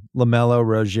fine. LaMelo,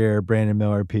 Rozier, Brandon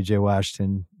Miller, PJ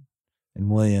Washington, and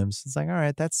Williams. It's like, all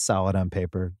right, that's solid on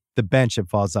paper. The bench, it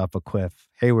falls off a cliff.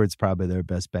 Hayward's probably their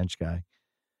best bench guy.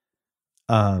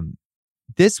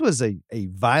 This was a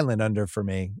violent under for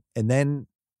me. And then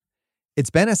it's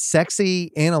been a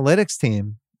sexy analytics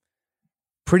team.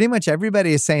 Pretty much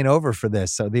everybody is saying over for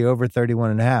this. So the over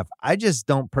 31.5. I just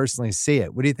don't personally see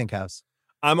it. What do you think, House?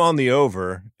 I'm on the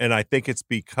over, and I think it's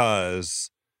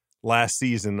because last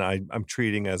season I'm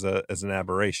treating as an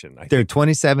aberration. They're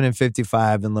 27 and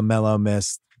 55, and LaMelo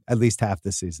missed at least half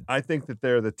the season. I think that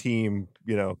they're the team,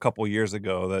 a couple years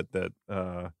ago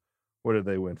that what did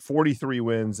they win? 43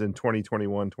 wins in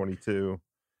 2021-22,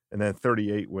 and then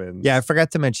 38 wins. Yeah, I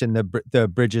forgot to mention the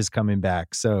Bridges coming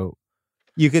back. So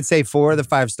you could say 4 of the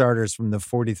 5 starters from the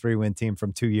 43-win team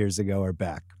from 2 years ago are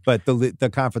back. But the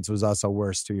conference was also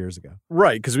worse 2 years ago.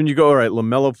 Right, because when you go, all right,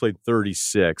 LaMelo played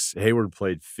 36, Hayward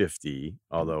played 50,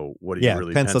 although what do you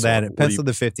really pencil? Pencil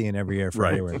the 50 in every year for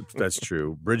Hayward. That's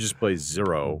true. Bridges plays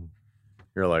 0.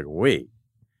 You're like, wait.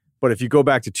 But if you go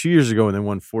back to 2 years ago and then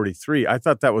won 43, I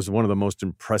thought that was one of the most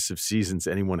impressive seasons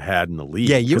anyone had in the league.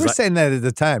 Yeah, you were saying that at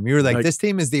the time. You were like, this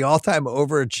team is the all-time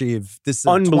overachieve. This is a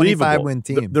 25-win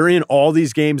team. They're in all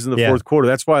these games in the fourth quarter.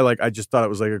 That's why, I just thought it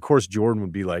was like, of course, Jordan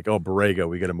would be like, oh, Borrego,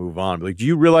 we got to move on. But like, do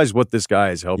you realize what this guy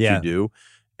has helped you do?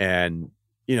 And,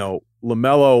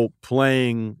 LaMelo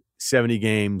playing 70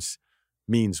 games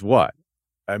means what?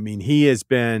 I mean, he has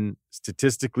been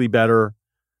statistically better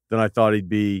than I thought he'd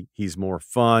be. He's more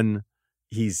fun.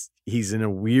 He's in a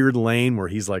weird lane where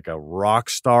he's like a rock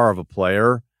star of a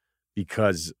player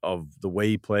because of the way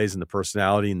he plays and the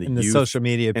personality and the social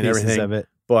media pieces everything. Of it.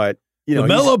 But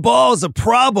LaMelo Ball is a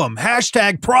problem.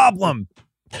 #problem.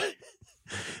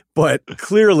 But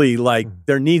clearly,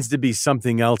 there needs to be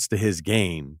something else to his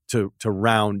game to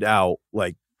round out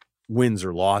wins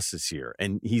or losses here.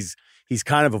 And he's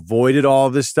kind of avoided all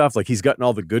of this stuff. Like he's gotten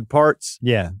all the good parts.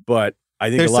 Yeah, but I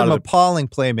think there's a lot some of appalling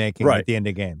playmaking at the end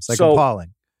of games.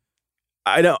 Appalling.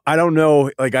 I don't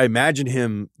know. I imagine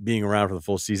him being around for the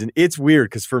full season. It's weird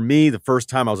because for me, the first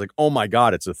time I was like, oh my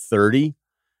God, it's a 30.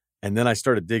 And then I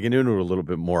started digging into it a little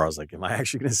bit more. I was like, am I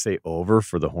actually going to say over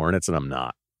for the Hornets? And I'm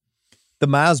not. The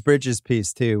Miles Bridges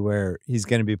piece too, where he's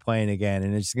going to be playing again,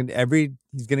 and he's going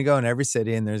to go in every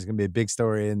city, and there's going to be a big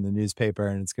story in the newspaper,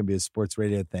 and it's going to be a sports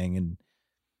radio thing. And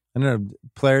I don't know,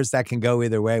 players that can go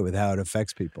either way with how it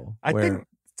affects people. I think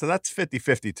so. That's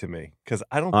 50-50 to me because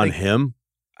I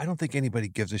don't think anybody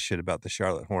gives a shit about the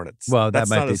Charlotte Hornets. Well, that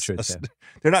might be true too.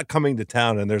 They're not coming to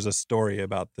town, and there's a story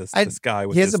about this guy.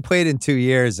 He hasn't played in 2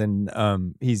 years, and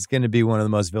he's going to be one of the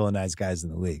most villainized guys in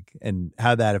the league. And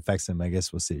how that affects him, I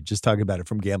guess we'll see. Just talking about it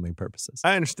from gambling purposes.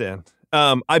 I understand.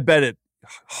 I bet it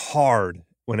hard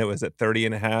when it was at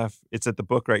 30.5. It's at the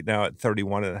book right now at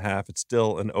 31.5. It's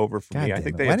still an over for me. I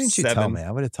think Why didn't you tell me?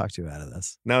 I would have talked you out of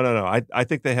this. No. I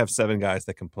think they have 7 guys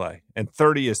that can play, and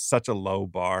 30 is such a low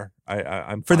bar.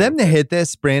 I'm for them to hit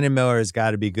this. Brandon Miller has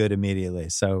got to be good immediately.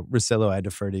 So Russillo, I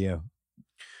defer to you.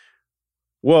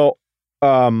 Well,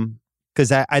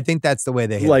 because I think that's the way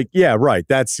they hit. Yeah, right.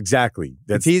 That's exactly.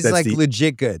 He's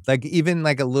legit good, even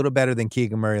a little better than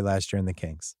Keegan Murray last year in the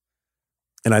Kings.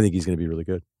 And I think he's going to be really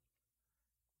good.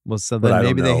 Well, so then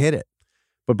maybe they hit it.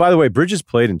 But by the way, Bridges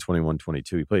played in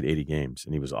 21-22. He played 80 games,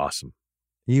 and he was awesome.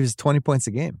 He was 20 points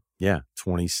a game. Yeah,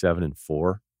 27 and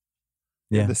 4.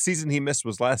 Yeah. The season he missed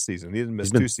was last season. He didn't miss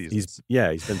 2 seasons.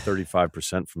 He's been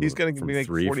 35% from. He's going to make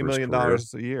 $40 million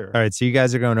a year. All right, so you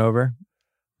guys are going over.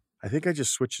 I think I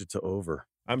just switched it to over.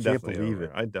 I can't believe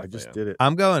it. I just did it.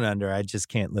 I'm going under. I just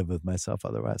can't live with myself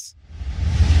otherwise.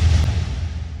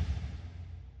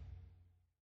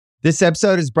 This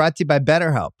episode is brought to you by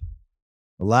BetterHelp.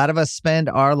 A lot of us spend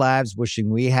our lives wishing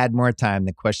we had more time.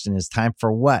 The question is, time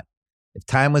for what? If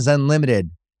time was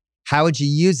unlimited, how would you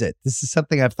use it? This is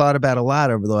something I've thought about a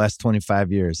lot over the last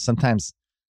 25 years. Sometimes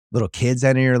little kids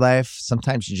enter your life.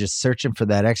 Sometimes you're just searching for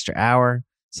that extra hour.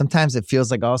 Sometimes it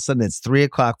feels like all of a sudden it's 3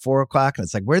 o'clock, 4 o'clock, and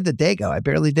it's like, where'd the day go? I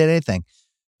barely did anything.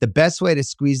 The best way to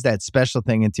squeeze that special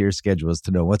thing into your schedule is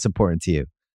to know what's important to you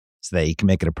so that you can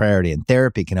make it a priority. And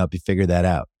therapy can help you figure that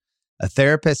out. A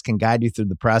therapist can guide you through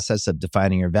the process of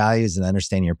defining your values and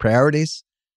understanding your priorities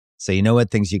so you know what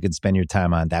things you can spend your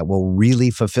time on that will really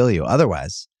fulfill you.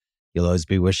 Otherwise, you'll always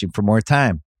be wishing for more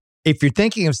time. If you're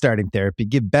thinking of starting therapy,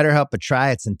 give BetterHelp a try.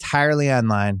 It's entirely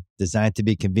online, designed to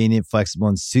be convenient, flexible,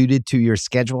 and suited to your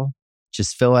schedule.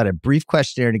 Just fill out a brief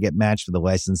questionnaire to get matched with a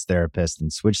licensed therapist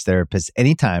and switch therapists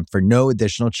anytime for no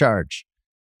additional charge.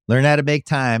 Learn how to make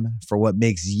time for what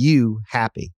makes you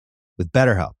happy with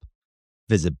BetterHelp.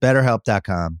 Visit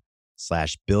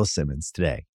BetterHelp.com/Bill Simmons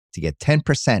today to get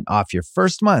 10% off your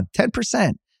first month.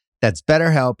 10%. That's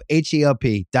BetterHelp,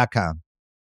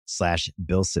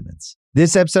 HELP.com/Bill Simmons.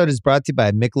 This episode is brought to you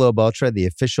by Michelob Ultra, the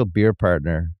official beer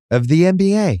partner of the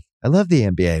NBA. I love the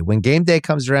NBA. When game day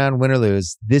comes around, win or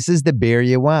lose, this is the beer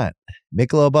you want.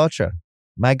 Michelob Ultra,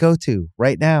 my go-to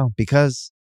right now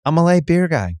because I'm a light beer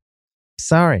guy.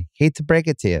 Sorry, hate to break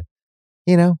it to you.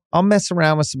 You know, I'll mess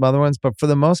around with some other ones, but for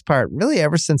the most part, really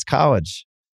ever since college,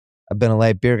 I've been a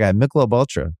light beer guy. Michelob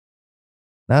Ultra,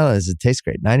 not only does it taste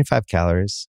great, 95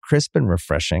 calories, crisp and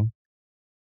refreshing.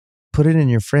 Put it in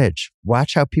your fridge.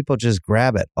 Watch how people just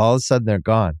grab it. All of a sudden, they're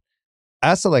gone. I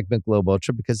also like Michelob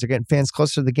Ultra because they're getting fans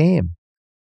closer to the game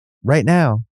right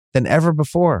now than ever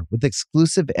before with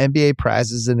exclusive NBA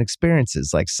prizes and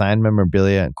experiences like signed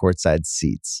memorabilia and courtside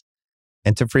seats.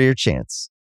 Enter for your chance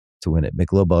to win at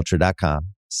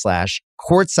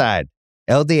MichelobUltra.com/courtside.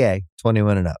 LDA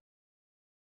 21 and up.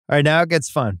 All right, now it gets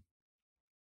fun.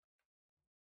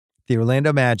 The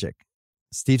Orlando Magic.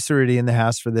 Steve Cerruti in the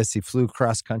house for this. He flew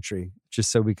cross country just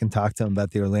so we can talk to him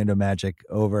about the Orlando Magic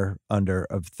over-under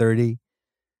of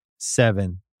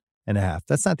 37.5.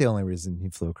 That's not the only reason he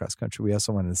flew across country. We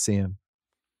also wanted to see him.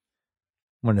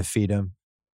 Wanted to feed him.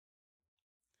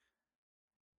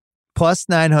 Plus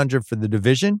 900 for the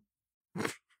division.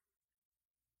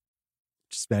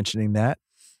 Just mentioning that.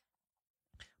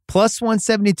 Plus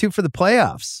 172 for the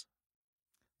playoffs.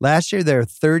 Last year, they were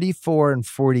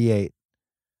 34-48.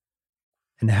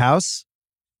 And House,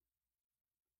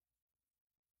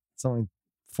 it's only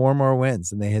 4 more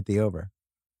wins and they hit the over.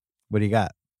 What do you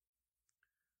got?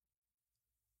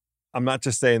 I'm not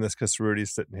just saying this because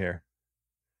Cerruti's sitting here.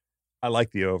 I like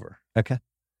the over. Okay.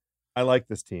 I like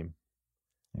this team.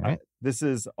 All right. This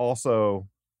is also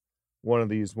one of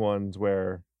these ones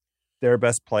where their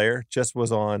best player just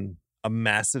was on a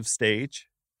massive stage.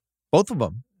 Both of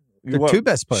them. They're two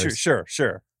best players.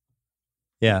 Sure.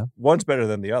 Yeah. One's better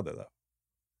than the other, though.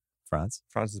 Franz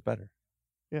is better.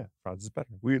 Yeah, Franz is better.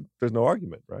 There's no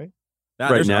argument, right?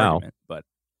 Right now. Argument, but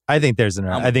I think there's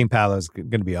I think Paolo's going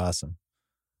to be awesome.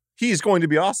 He's going to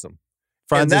be awesome.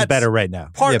 Franz is better right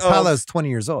now. Paolo's 20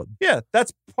 years old. Yeah,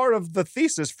 that's part of the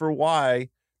thesis for why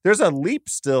there's a leap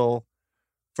still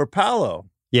for Paolo.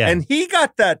 Yeah. And he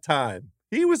got that time.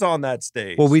 He was on that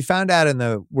stage. Well, we found out in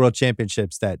the World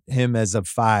Championships that him as a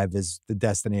 5 is the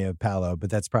destiny of Paolo, but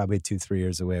that's probably 2-3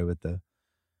 years away with the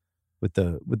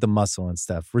muscle and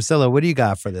stuff. Russillo, what do you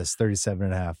got for this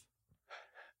 37.5?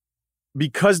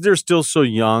 Because they're still so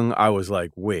young, I was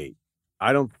like, wait,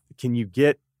 can you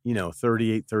get,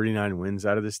 38, 39 wins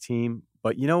out of this team?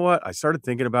 But you know what? I started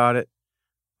thinking about it.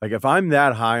 Like, if I'm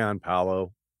that high on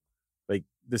Paolo, like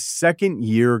the second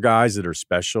year guys that are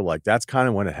special, like that's kind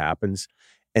of when it happens.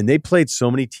 And they played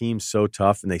so many teams so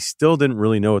tough and they still didn't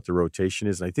really know what the rotation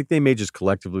is. And I think they may just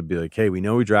collectively be like, hey, we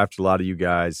know we drafted a lot of you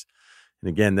guys. And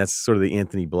again, that's sort of the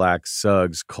Anthony Black,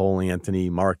 Suggs, Cole Anthony,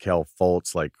 Markelle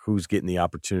Fultz, like who's getting the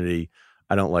opportunity.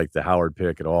 I don't like the Howard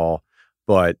pick at all.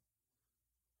 But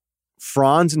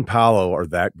Franz and Paolo are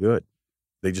that good.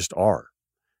 They just are.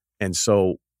 And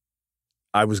so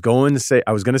I was going to say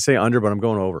under, but I'm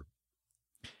going over.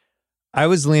 I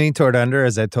was leaning toward under,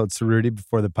 as I told Cerruti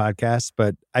before the podcast,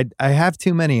 but I have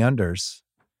too many unders.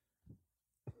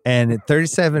 And at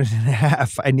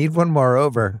 37.5, I need one more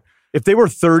over. If they were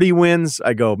 30 wins,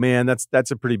 I go, man, that's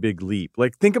a pretty big leap.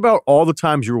 Like, think about all the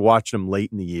times you were watching them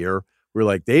late in the year. We're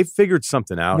like, they've figured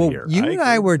something out here. You and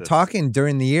I were talking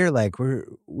during the year, like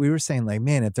we were saying, like,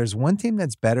 man, if there's one team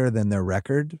that's better than their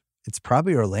record, it's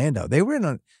probably Orlando.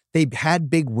 They had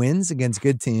big wins against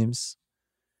good teams.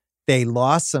 They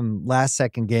lost some last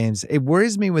second games. It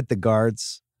worries me with the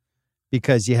guards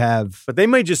because but they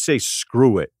might just say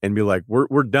screw it and be like,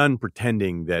 we're done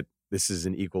pretending that this is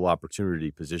an equal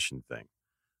opportunity position thing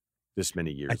this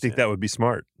many years. I think that would be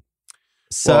smart.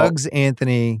 Suggs,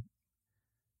 Anthony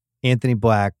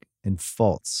Black, and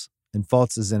Fultz. And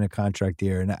Fultz is in a contract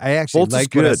year. And I actually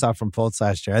liked what I saw from Fultz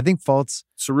last year. I think Fultz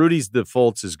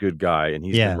is a good guy, and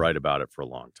he's been right about it for a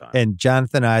long time. And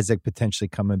Jonathan Isaac potentially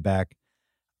coming back.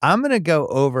 I'm going to go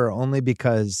over only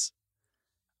because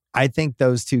I think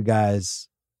those two guys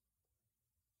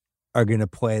are going to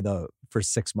play for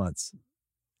 6 months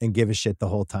and give a shit the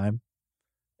whole time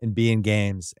and be in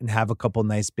games and have a couple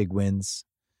nice big wins.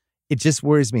 It just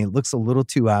worries me. It looks a little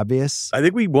too obvious. I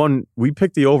think we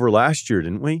picked the over last year,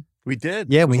 didn't we? We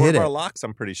did. Yeah, we hit it. One of our locks,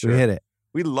 I'm pretty sure. We hit it.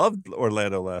 We loved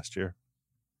Orlando last year.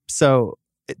 So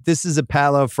this is a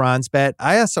Paolo Franz bet.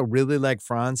 I also really like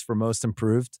Franz for most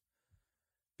improved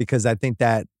because I think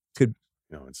that could.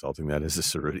 Insulting that is a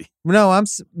Cerruti. No,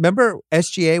 remember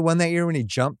SGA won that year when he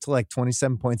jumped to like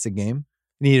 27 points a game?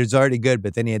 And he was already good,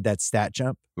 but then he had that stat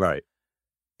jump. Right.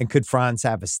 And could Franz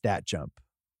have a stat jump?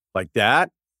 Like that?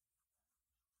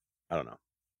 I don't know.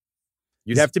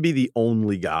 You'd have to be the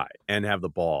only guy and have the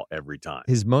ball every time.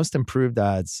 His most improved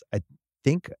odds, I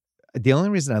think the only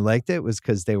reason I liked it was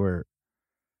because they were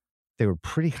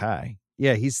pretty high.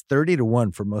 Yeah, he's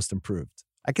 30-1 for most improved.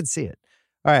 I could see it.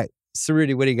 All right,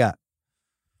 Cerruti, what do you got?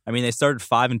 I mean, they started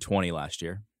 5-20 last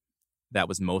year. That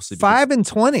was mostly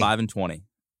 5-20. 5-20.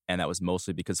 And that was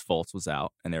mostly because Fultz was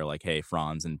out, and they were like, hey,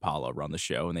 Franz and Paolo run the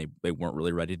show, and they weren't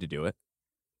really ready to do it.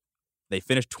 They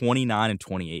finished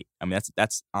 29-28. I mean,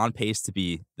 that's on pace to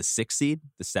be the 6th seed,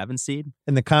 the 7th seed.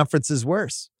 And the conference is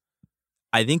worse.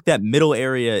 I think that middle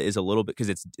area is a little bit,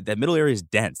 because that middle area is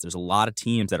dense. There's a lot of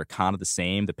teams that are kind of the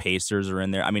same. The Pacers are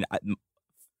in there. I mean,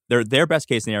 their best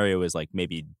case scenario is like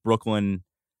maybe Brooklyn,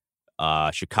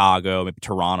 Chicago, maybe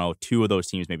Toronto. 2 of those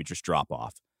teams maybe just drop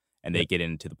off, and they get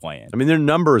into the play-in. I mean, their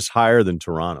number is higher than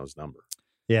Toronto's number.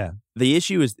 Yeah. The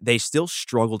issue is they still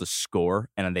struggle to score,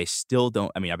 and they still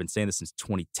don't. I mean, I've been saying this since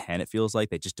 2010. It feels like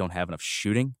they just don't have enough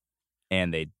shooting,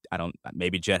 and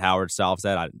maybe Jet Howard solves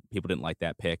that. People didn't like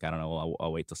that pick. I don't know.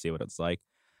 I'll wait to see what it's like.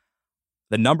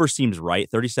 The number seems right.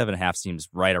 37.5 seems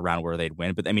right around where they'd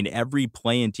win. But I mean, every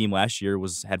play-in team last year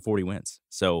had 40 wins.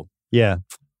 So yeah,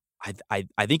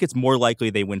 I think it's more likely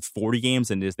they win 40 games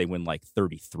than it is they win like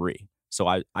 33. So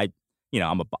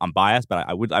I'm biased, but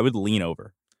I would lean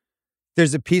over.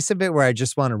 There's a piece of it where I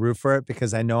just want to root for it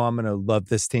because I know I'm going to love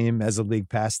this team as a league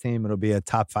pass team. It'll be a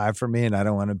top 5 for me, and I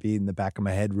don't want to be in the back of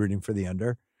my head rooting for the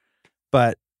under.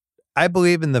 But I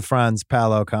believe in the Franz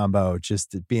Paolo combo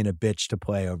just being a bitch to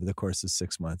play over the course of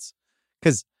 6 months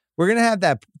because we're going to have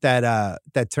that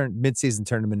midseason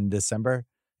tournament in December,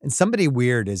 and somebody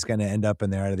weird is going to end up in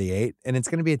there out of the 8, and it's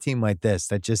going to be a team like this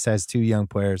that just has 2 young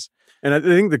players. And I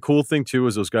think the cool thing, too,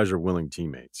 is those guys are willing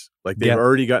teammates. Like, they've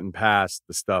already gotten past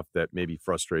the stuff that maybe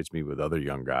frustrates me with other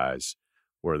young guys,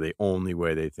 where the only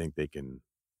way they think they can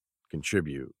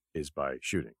contribute is by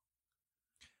shooting.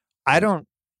 I don't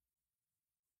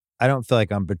feel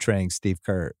like I'm betraying Steve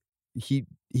Kerr. He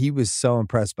was so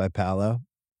impressed by Paolo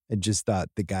and just thought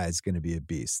the guy's going to be a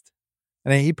beast.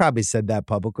 And he probably said that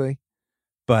publicly,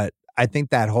 but I think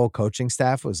that whole coaching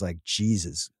staff was like,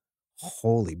 Jesus,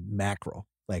 holy mackerel.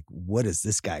 Like, what is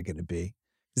this guy going to be?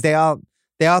 Because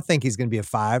they all think he's going to be a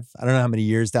 5. I don't know how many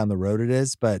years down the road it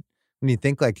is, but when you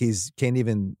think like can't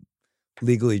even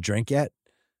legally drink yet,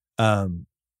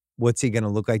 what's he going to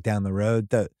look like down the road?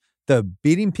 The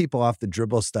beating people off the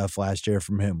dribble stuff last year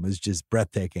from him was just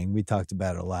breathtaking. We talked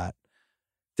about it a lot.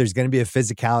 There's going to be a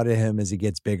physicality to him as he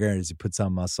gets bigger, as he puts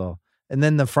on muscle. And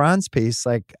then the Franz piece,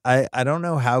 like, I don't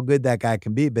know how good that guy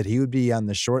can be, but he would be on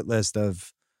the short list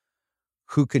of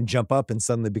who can jump up and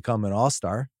suddenly become an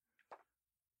all-star.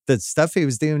 The stuff he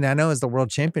was doing, I know it's the World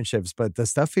Championships, but the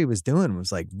stuff he was doing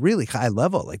was like really high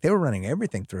level. Like, they were running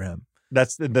everything through him.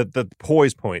 That's the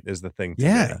poise point is the thing to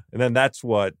me. And then that's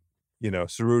what,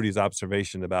 Cerruti's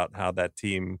observation about how that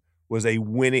team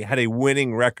had a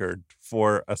winning record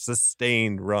for a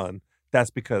sustained run. That's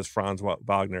because Franz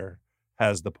Wagner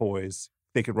has the poise.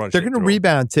 They could run. They're going to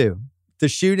rebound too. The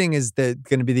shooting is going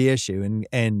to be the issue.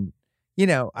 And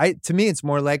to me, it's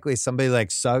more likely somebody like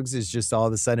Suggs is just all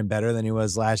of a sudden better than he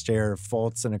was last year, or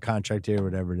Fultz in a contract year,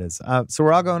 whatever it is. So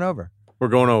we're all going over. We're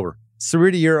going over.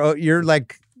 Cerruti, you're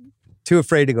like too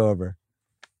afraid to go over.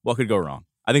 What could go wrong?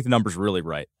 I think the number's really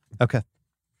right. Okay.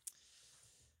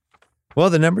 Well,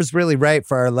 the number's really right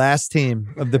for our last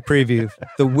team of the preview,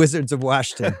 the Wizards of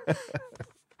Washington.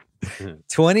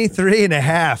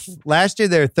 23.5. Last year,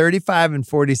 they were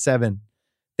 35-47.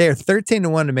 They are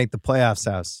 13-1 to make the playoffs,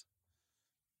 House.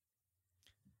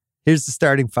 Here's the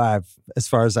starting 5, as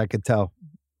far as I could tell.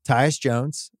 Tyus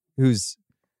Jones, who's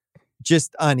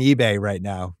just on eBay right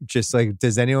now. Just like,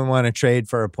 does anyone want to trade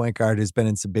for a point guard who's been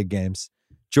in some big games?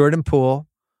 Jordan Poole,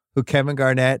 who Kevin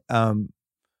Garnett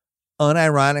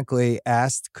unironically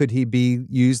asked, could he be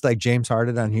used like James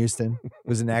Harden on Houston? It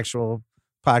was an actual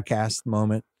podcast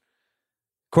moment.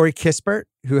 Corey Kispert,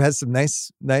 who has some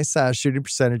nice shooting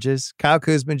percentages. Kyle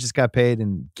Kuzma just got paid,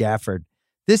 and Gafford.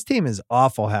 This team is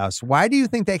awful, House. Why do you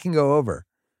think they can go over?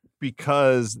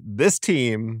 Because this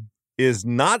team is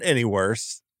not any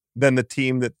worse than the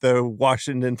team that the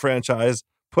Washington franchise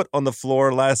put on the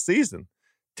floor last season.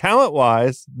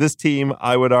 Talent-wise, this team,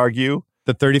 I would argue,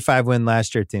 the 35-win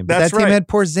last year team. But that's that team right. had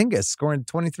Porzingis scoring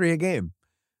 23 a game.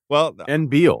 Well, and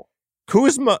Beal.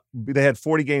 Kuzma, they had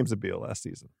 40 games of Beal last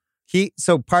season.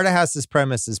 So part of House's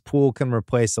premise is Poole can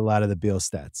replace a lot of the Beal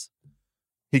stats.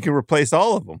 He can replace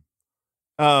all of them.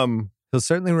 He'll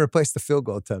certainly replace the field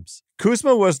goal attempts.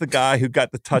 Kuzma was the guy who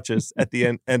got the touches at the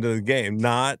end of the game,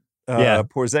 not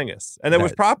Porzingis. And it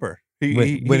was proper.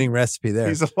 Winning recipe there.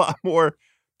 He's a lot more.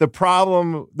 The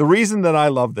reason that I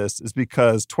love this is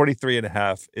because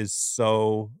 23.5 is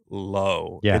so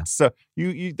low. Yeah. It's so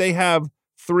they have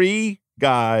 3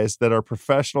 guys that are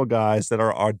professional guys that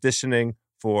are auditioning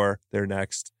for their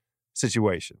next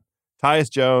situation. Tyus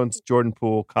Jones, Jordan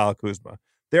Poole, Kyle Kuzma.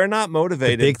 They're not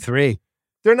motivated. The big 3.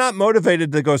 They're not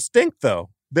motivated to go stink, though.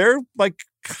 They're like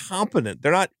competent.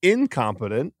 They're not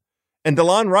incompetent. And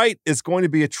DeLon Wright is going to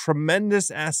be a tremendous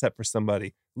asset for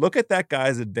somebody. Look at that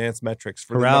guy's advanced metrics.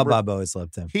 Corral Bob always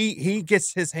loved him. He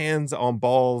gets his hands on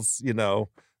balls,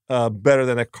 better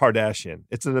than a Kardashian.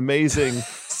 It's an amazing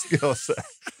skill set.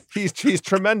 He's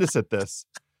tremendous at this.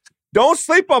 Don't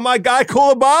sleep on my guy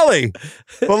Coulibaly.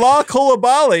 Bilal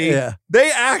Coulibaly. Yeah.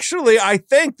 They actually, I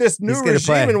think this new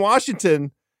regime in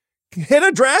Washington hit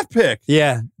a draft pick.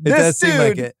 Yeah, it does seem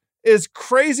like it. Is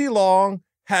crazy long,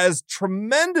 has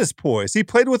tremendous poise. He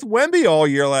played with Wemby all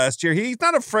year last year. He's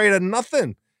not afraid of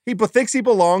nothing. He thinks he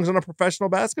belongs on a professional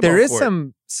basketball court. There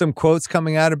is some quotes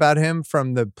coming out about him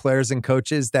from the players and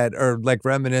coaches that are like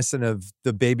reminiscent of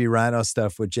the Baby Rhino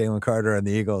stuff with Jalen Carter and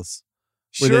the Eagles.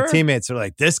 Where the teammates are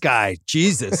like, this guy,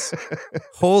 Jesus,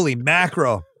 holy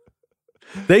mackerel.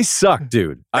 They suck,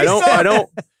 dude. They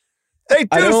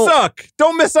do suck.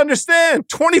 Don't misunderstand.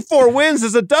 24 wins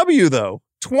is a W, though.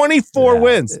 24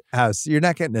 wins. House, you're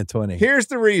not getting to 20. Here's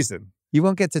the reason. You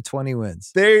won't get to 20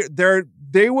 wins.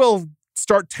 They will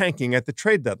start tanking at the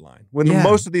trade deadline when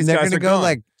most of these guys are go gone.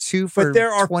 like 2 for but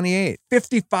there are 28.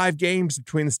 55 games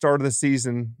between the start of the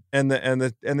season and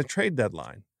the trade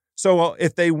deadline. So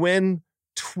if they win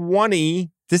 20,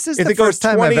 this is the first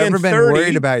time I've ever been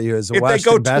worried about you as a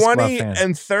Washington basketball fan. If they go 20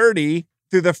 and 30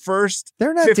 through the first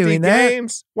they're not 50 doing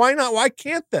games, why not? Why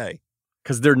can't they?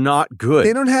 Because they're not good.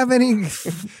 They don't have any.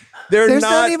 There's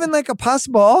not even like a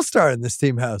possible all-star in this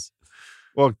team, House.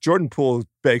 Well, Jordan Poole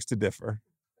begs to differ.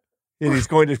 And he's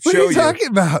going to show you. What are you talking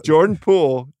about? Jordan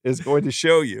Poole is going to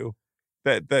show you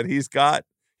that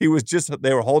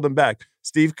they were holding back.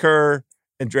 Steve Kerr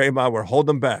and Draymond were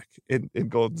holding back in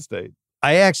Golden State.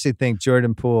 I actually think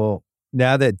Jordan Poole,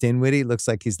 now that Dinwiddie looks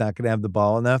like he's not going to have the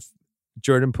ball enough,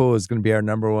 Jordan Poole is going to be our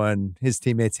number one. His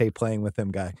teammates hate playing with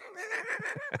him guy.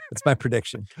 That's my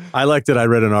prediction. I liked it. I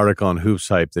read an article on Hoops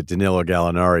Hype that Danilo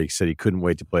Gallinari said he couldn't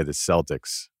wait to play the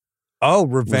Celtics. Oh,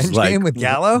 revenge game with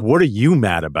Gallo? What are you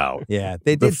mad about? Yeah,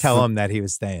 they did tell him that he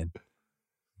was staying.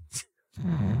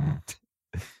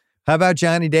 How about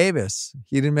Johnny Davis?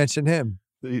 You didn't mention him.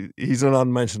 He's an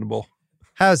unmentionable.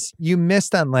 House, you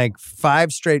missed on like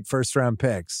 5 straight first-round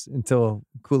picks until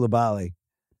Coulibaly.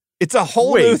 It's a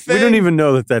whole new thing. We don't even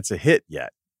know that that's a hit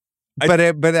yet. But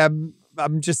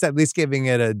I'm just at least giving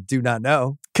it a do not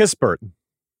know. Kispert.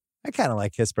 I kind of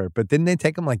like Kispert, but didn't they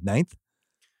take him like 9th?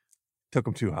 Took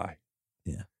him too high.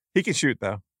 Yeah. He can shoot,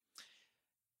 though.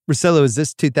 Russillo, is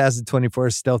this 2024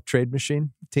 stealth trade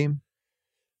machine team?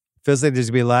 Feels like there's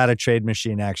going to be a lot of trade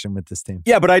machine action with this team.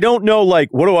 Yeah, but I don't know, like,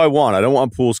 what do I want? I don't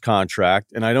want Poole's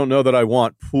contract, and I don't know that I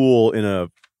want Poole in a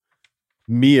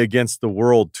me against the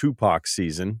world Tupac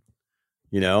season.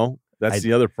 That's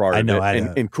the other part of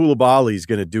it. And Coulibaly's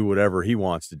going to do whatever he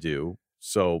wants to do.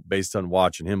 So based on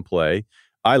watching him play,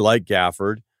 I like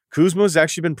Gafford. Kuzma's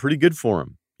actually been pretty good for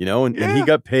him, and he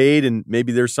got paid, and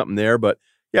maybe there's something there. But,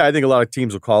 yeah, I think a lot of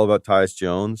teams will call about Tyus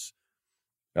Jones.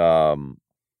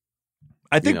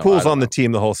 I think Poole's on the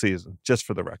team the whole season, just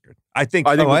for the record. I think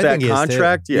with that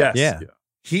contract, yes. Yeah.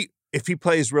 If he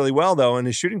plays really well, though, and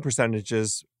his shooting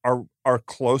percentages are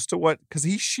close to what, because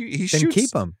he shoots. Then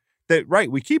keep him.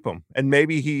 Right, we keep him. And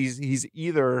maybe he's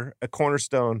either a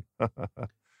cornerstone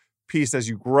piece as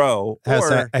you grow,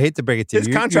 or I hate to break it to you.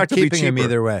 His contract you're will be keeping him cheaper.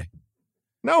 either way.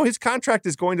 No, his contract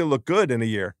is going to look good in a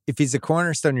year. If he's a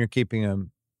cornerstone, you're keeping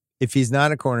him. If he's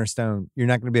not a cornerstone, you're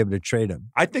not going to be able to trade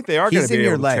him. I think they are going to be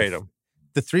able to trade him.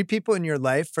 The 3 people in your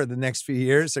life for the next few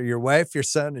years are your wife, your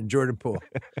son, and Jordan Poole.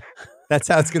 That's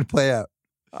how it's going to play out.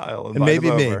 I'll invite And maybe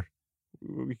him me. over.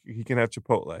 He can have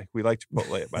Chipotle. We like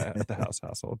Chipotle at the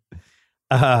household.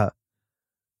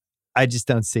 I just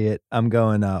don't see it. I'm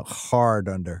going hard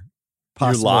under.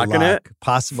 Possible You're locking lock. it?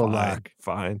 Possible Fine, lock.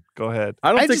 Fine. Go ahead.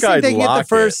 I don't just think I'd they get lock the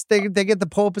first. They get the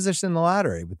pole position in the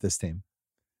lottery with this team.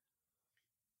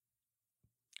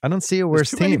 I don't see a There's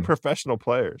worse too many team. professional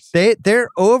players. Their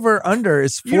over under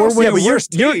is You don't 4 see a wins. worse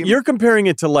team. You're comparing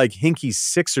it to like Hinky's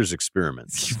Sixers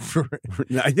experiments.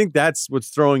 I think that's what's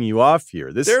throwing you off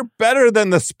here. They're better than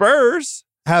the Spurs.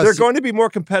 They're going to be more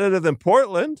competitive than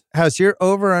Portland. House, your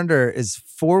over under is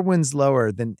 4 wins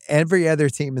lower than every other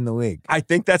team in the league. I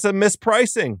think that's a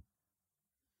mispricing.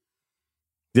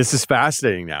 This is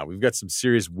fascinating now. We've got some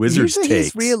serious Wizards Usually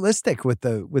takes. he's realistic with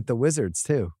the Wizards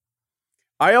too.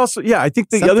 I think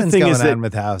the Something's other thing going is that on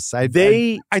with House. You're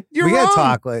we got to wrong.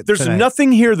 talk. There's tonight.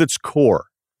 nothing here that's core.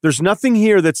 There's nothing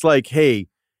here that's like, hey,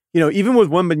 even with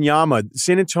Wembanyama,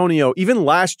 San Antonio, even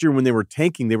last year when they were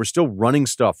tanking, they were still running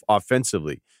stuff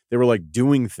offensively. They were like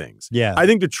doing things. Yeah. I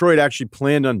think Detroit actually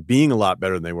planned on being a lot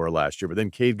better than they were last year, but then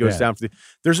Cade goes down for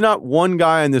there's not one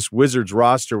guy on this Wizards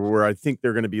roster where I think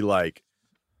they're going to be like,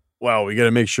 well, we got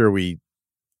to make sure we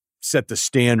set the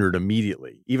standard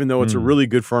immediately, even though it's a really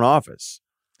good front office.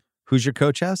 Who's your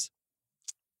coach, House?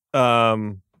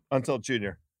 Until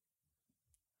Junior.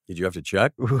 Did you have to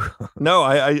check? No,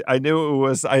 I knew it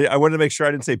was. I wanted to make sure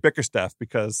I didn't say Bickerstaff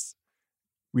because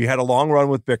we had a long run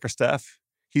with Bickerstaff.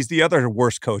 He's the other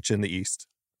worst coach in the East.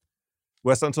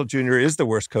 Wes Unseld Jr. is the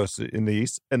worst coach in the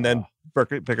East, and then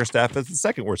Bickerstaff is the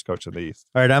second worst coach in the East.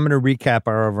 All right, I'm going to recap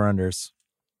our over-unders,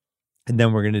 and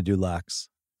then we're going to do locks.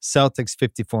 Celtics,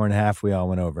 54.5, we all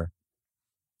went over.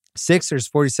 Sixers,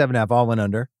 47.5, all went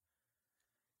under.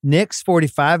 Knicks,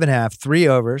 45.5, 3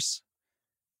 overs.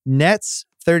 Nets,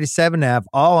 37.5,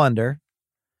 all under.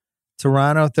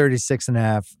 Toronto,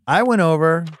 36.5. I went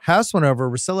over. House went over.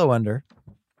 Russillo under.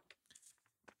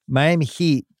 Miami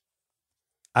Heat,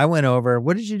 I went over.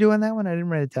 What did you do on that one? I didn't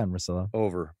write it down, Russillo.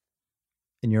 Over.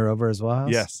 And you're over as well,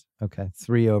 House? Yes. Okay.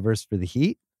 3 overs for the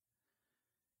Heat.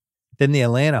 Then the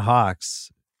Atlanta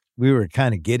Hawks, we were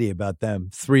kind of giddy about them.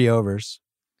 3 overs.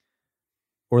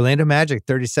 Orlando Magic,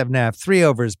 37.5. 3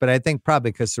 overs, but I think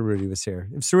probably because Cerruti was here.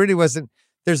 If Cerruti wasn't,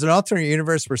 there's an alternate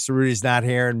universe where Cerruti's not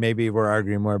here, and maybe we're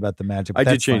arguing more about the Magic. I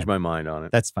did change my mind on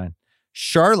it. That's fine.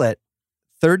 Charlotte,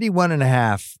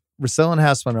 31.5. Russillo and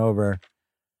House went over.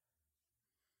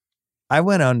 I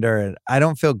went under it. I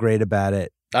don't feel great about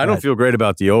it. I don't feel great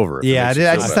about the over. Yeah, I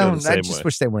just better. don't. I just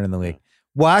wish they weren't in the league.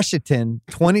 Washington,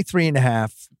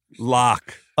 23.5.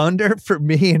 Lock. Under for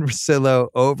me and Russillo,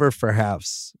 over for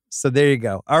House. So there you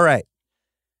go. All right.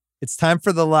 It's time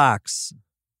for the locks.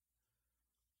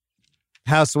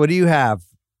 House, what do you have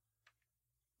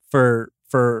for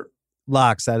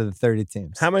locks out of the 30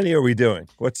 teams? How many are we doing?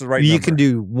 What's the right You number? can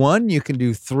do 1, you can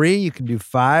do 3, you can do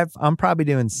 5. I'm probably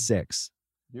doing 6.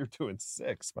 You're doing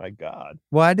 6. My God.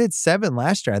 Well, I did 7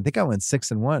 last year. I think I went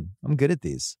 6-1. I'm good at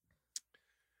these.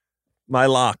 My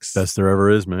locks. Best there ever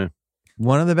is, man.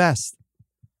 One of the best.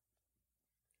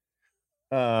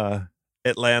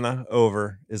 Atlanta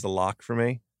over is a lock for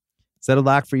me. Is that a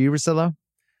lock for you, Russillo?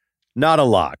 Not a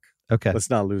lock. Okay. Let's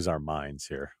not lose our minds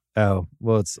here. Oh,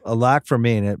 well, it's a lock for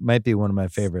me, and it might be one of my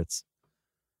favorites.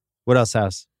 What else,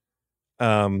 House?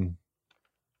 I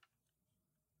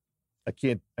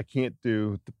can't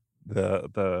do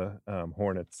the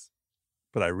Hornets,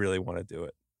 but I really want to do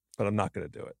it. But I'm not going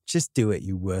to do it. Just do it,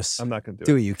 you wuss. I'm not going to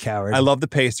Do do it, you coward. I love the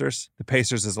Pacers. The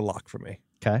Pacers is a lock for me.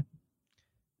 Okay.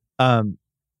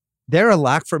 They're a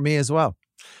lock for me as well.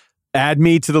 Add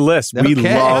me to the list. We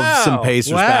Okay. love Wow. some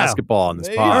Pacers Wow. basketball on this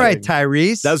Amazing. pod. All right,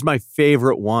 Tyrese. That was my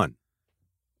favorite one.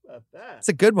 About that. It's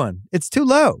a good one. It's too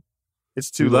low. It's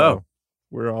too low.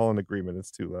 We're all in agreement.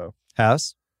 It's too low.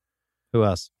 House? Who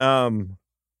else?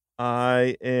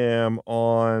 I am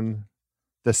on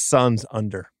the Suns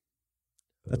under.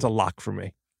 That's a lock for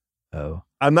me. Oh.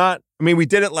 I'm not. I mean, we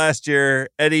did it last year.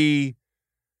 Eddie,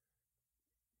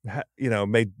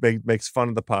 makes fun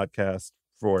of the podcast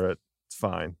for it. It's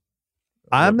fine.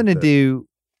 I'm going to Love it. do...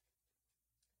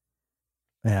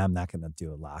 Yeah, I'm not going to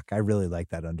do a lock. I really like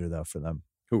that under, though, for them.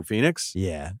 Who, Phoenix?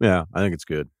 Yeah. Yeah, I think it's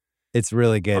good. It's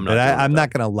really good. I'm not But doing I'm that. not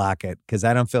going to lock it because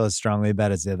I don't feel as strongly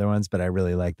about it as the other ones, but I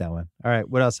really like that one. All right.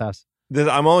 What else, House?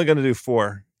 I'm only going to do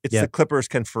 4. It's Yeah. the Clippers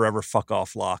can forever fuck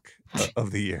off lock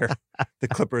of the year. The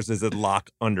Clippers is a lock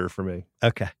under for me.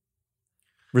 Okay.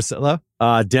 Russillo?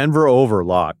 Denver over,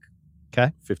 lock.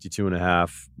 Okay.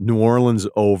 52.5. New Orleans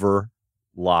over,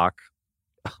 lock.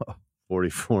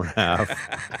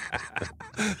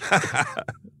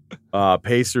 44.5.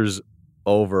 Pacers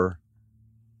over.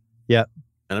 Yep.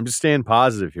 And I'm just staying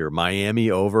positive here.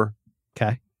 Miami over.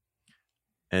 Okay.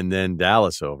 And then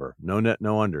Dallas over. No net,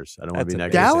 no unders. I don't want to be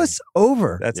negative. Dallas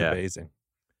over. That's amazing.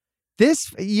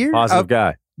 This year, Positive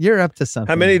guy. You're up to something.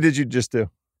 How many did you just do?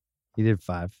 You did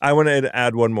 5. I want to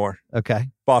add one more. Okay.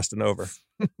 Boston over.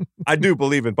 I do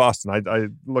believe in Boston. I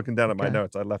looking down at my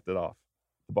notes, I left it off.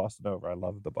 The Boston over. I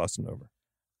love the Boston over.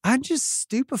 I'm just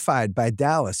stupefied by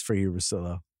Dallas for you,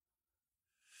 Russillo.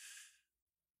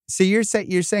 So you're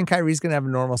saying Kyrie's going to have a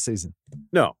normal season?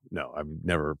 No, I would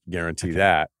never guarantee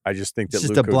that. I just think that it's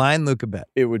just a blind Luka bet.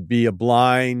 It would be a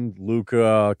blind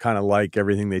Luka, kind of like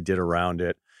everything they did around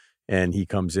it, and he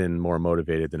comes in more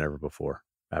motivated than ever before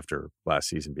after last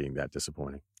season being that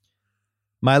disappointing.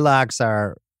 My locks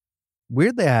are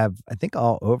weirdly, I have, I think,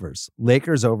 all overs.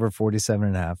 Lakers over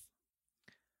 47.5.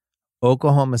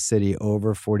 Oklahoma City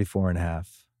over 44.5.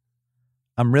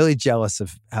 I'm really jealous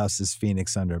of House's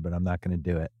Phoenix under, but I'm not going to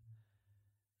do it.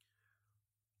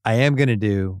 I am going to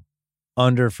do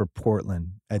under for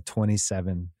Portland at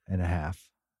 27.5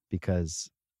 because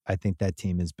I think that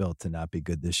team is built to not be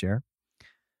good this year.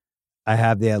 I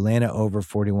have the Atlanta over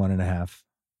 41.5.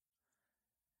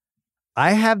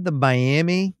 I have the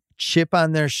Miami chip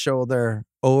on their shoulder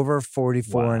over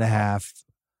 44.5.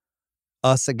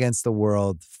 Us against the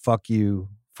world. Fuck you,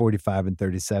 45 and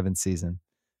 37 season.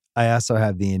 I also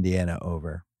have the Indiana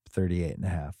over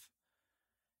 38.5.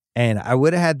 And I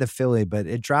would have had the Philly, but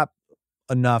it dropped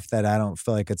enough that I don't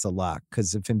feel like it's a lock.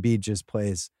 Because if Embiid just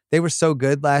plays, they were so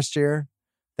good last year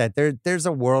that there's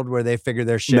a world where they figure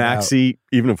their shit out. Maxey,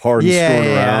 even if Harden's thrown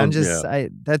around.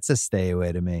 That's a stay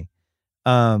away to me.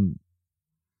 I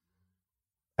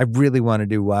really want to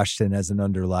do Washington as an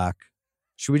underlock.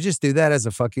 Should we just do that as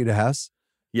a fuck you to House?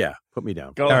 Yeah, put me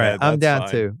down. Go All ahead. right, I'm down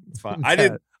fine. too. It's fine.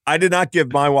 I did not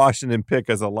give my Washington pick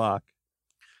as a lock.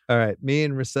 All right, me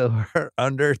and Russillo are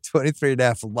under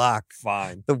 23.5 lock.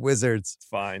 Fine. The Wizards. It's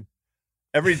fine.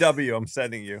 Every W I'm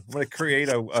sending you. I'm going to create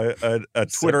a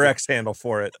Twitter X handle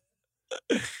for it.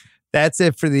 That's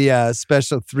it for the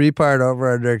special 3-part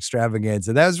over-under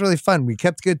extravaganza. That was really fun. We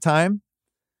kept good time.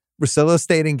 Russillo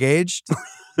stayed engaged.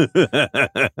 He's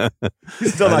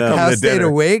still not coming House to dinner. stayed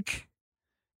awake.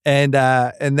 And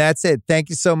that's it. Thank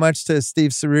you so much to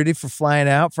Steve Cerruti for flying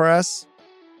out for us.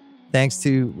 Thanks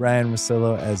to Ryen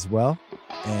Russillo as well.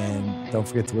 And don't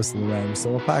forget to listen to the Ryen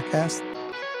Russillo podcast.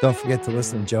 Don't forget to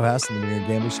listen to Joe House and the New York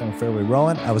Gambling Show on Fairway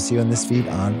Rolling. I will see you on this feed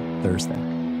on Thursday.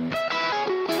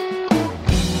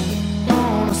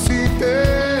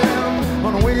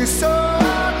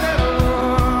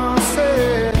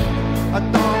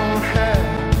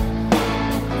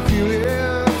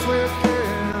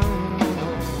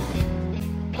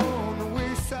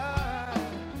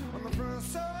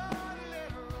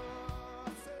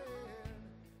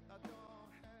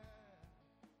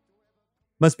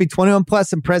 Must be 21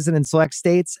 plus and present in select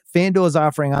states. FanDuel is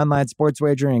offering online sports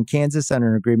wagering in Kansas under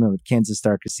an agreement with Kansas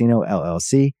Star Casino,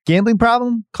 LLC. Gambling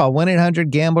problem? Call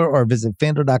 1-800-GAMBLER or visit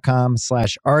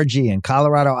FanDuel.com/RG in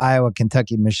Colorado, Iowa,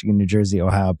 Kentucky, Michigan, New Jersey,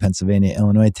 Ohio, Pennsylvania,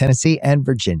 Illinois, Tennessee, and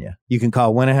Virginia. You can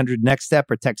call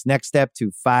 1-800-NEXT-STEP or text NEXT-STEP to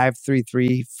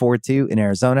 53342 in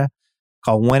Arizona.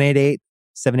 Call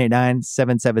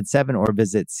 1-888-789-777 or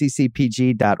visit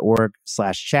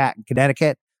ccpg.org/chat in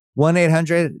Connecticut.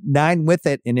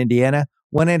 1-800-9-WITH-IT in Indiana,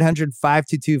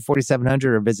 1-800-522-4700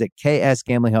 or visit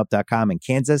ksgamblinghelp.com in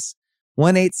Kansas,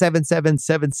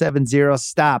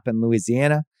 1-877-770-STOP in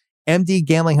Louisiana,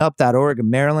 mdgamblinghelp.org in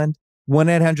Maryland,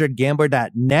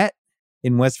 1-800-gambler.net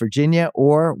in West Virginia,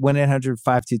 or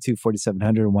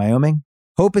 1-800-522-4700 in Wyoming.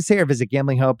 Hope is here. Visit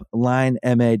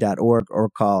gamblinghelplinema.org or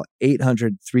call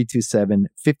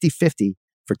 800-327-5050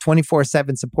 for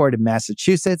 24/7 support in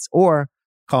Massachusetts, or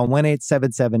call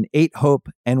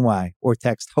 1-877-8-HOPE-NY or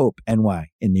text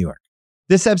HOPE-NY in New York.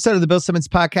 This episode of the Bill Simmons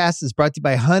Podcast is brought to you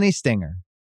by Honey Stinger.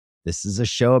 This is a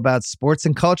show about sports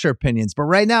and culture opinions, but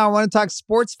right now I want to talk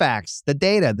sports facts, the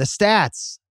data, the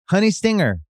stats. Honey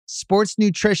Stinger, sports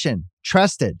nutrition,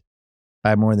 trusted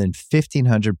by more than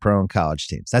 1,500 pro and college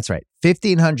teams. That's right,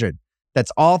 1,500.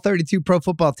 That's all 32 pro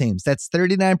football teams. That's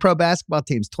 39 pro basketball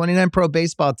teams, 29 pro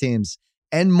baseball teams,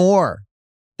 and more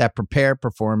that prepare,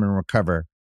 perform, and recover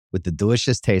with the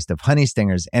delicious taste of Honey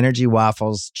Stinger's energy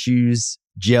waffles, chews,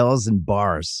 gels, and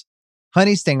bars.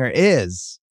 Honey Stinger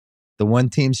is the one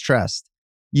teams trust.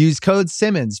 Use code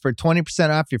Simmons for 20%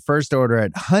 off your first order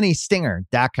at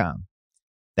honeystinger.com.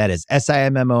 That is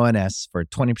SIMMONS for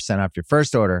 20% off your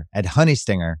first order at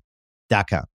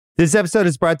honeystinger.com. This episode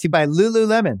is brought to you by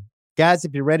Lululemon. Guys,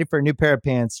 if you're ready for a new pair of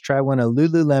pants, try one of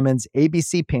Lululemon's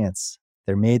ABC pants.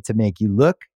 They're made to make you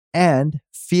look and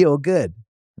feel good.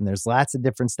 And there's lots of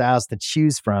different styles to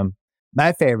choose from.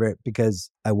 My favorite, because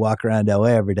I walk around LA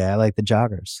every day, I like the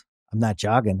joggers. I'm not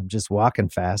jogging, I'm just walking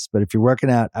fast. But if you're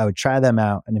working out, I would try them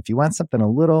out. And if you want something a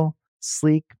little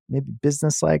sleek, maybe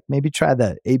business-like, maybe try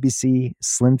the ABC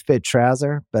Slim Fit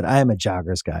trouser. But I am a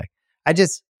joggers guy.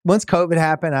 Once COVID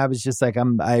happened, I was just like,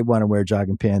 I want to wear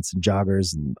jogging pants and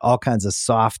joggers and all kinds of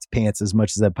soft pants as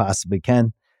much as I possibly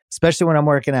can, especially when I'm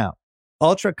working out.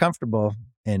 Ultra comfortable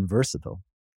and versatile.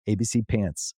 ABC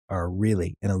pants are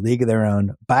really in a league of their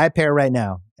own. Buy a pair right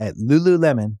now at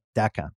lululemon.com.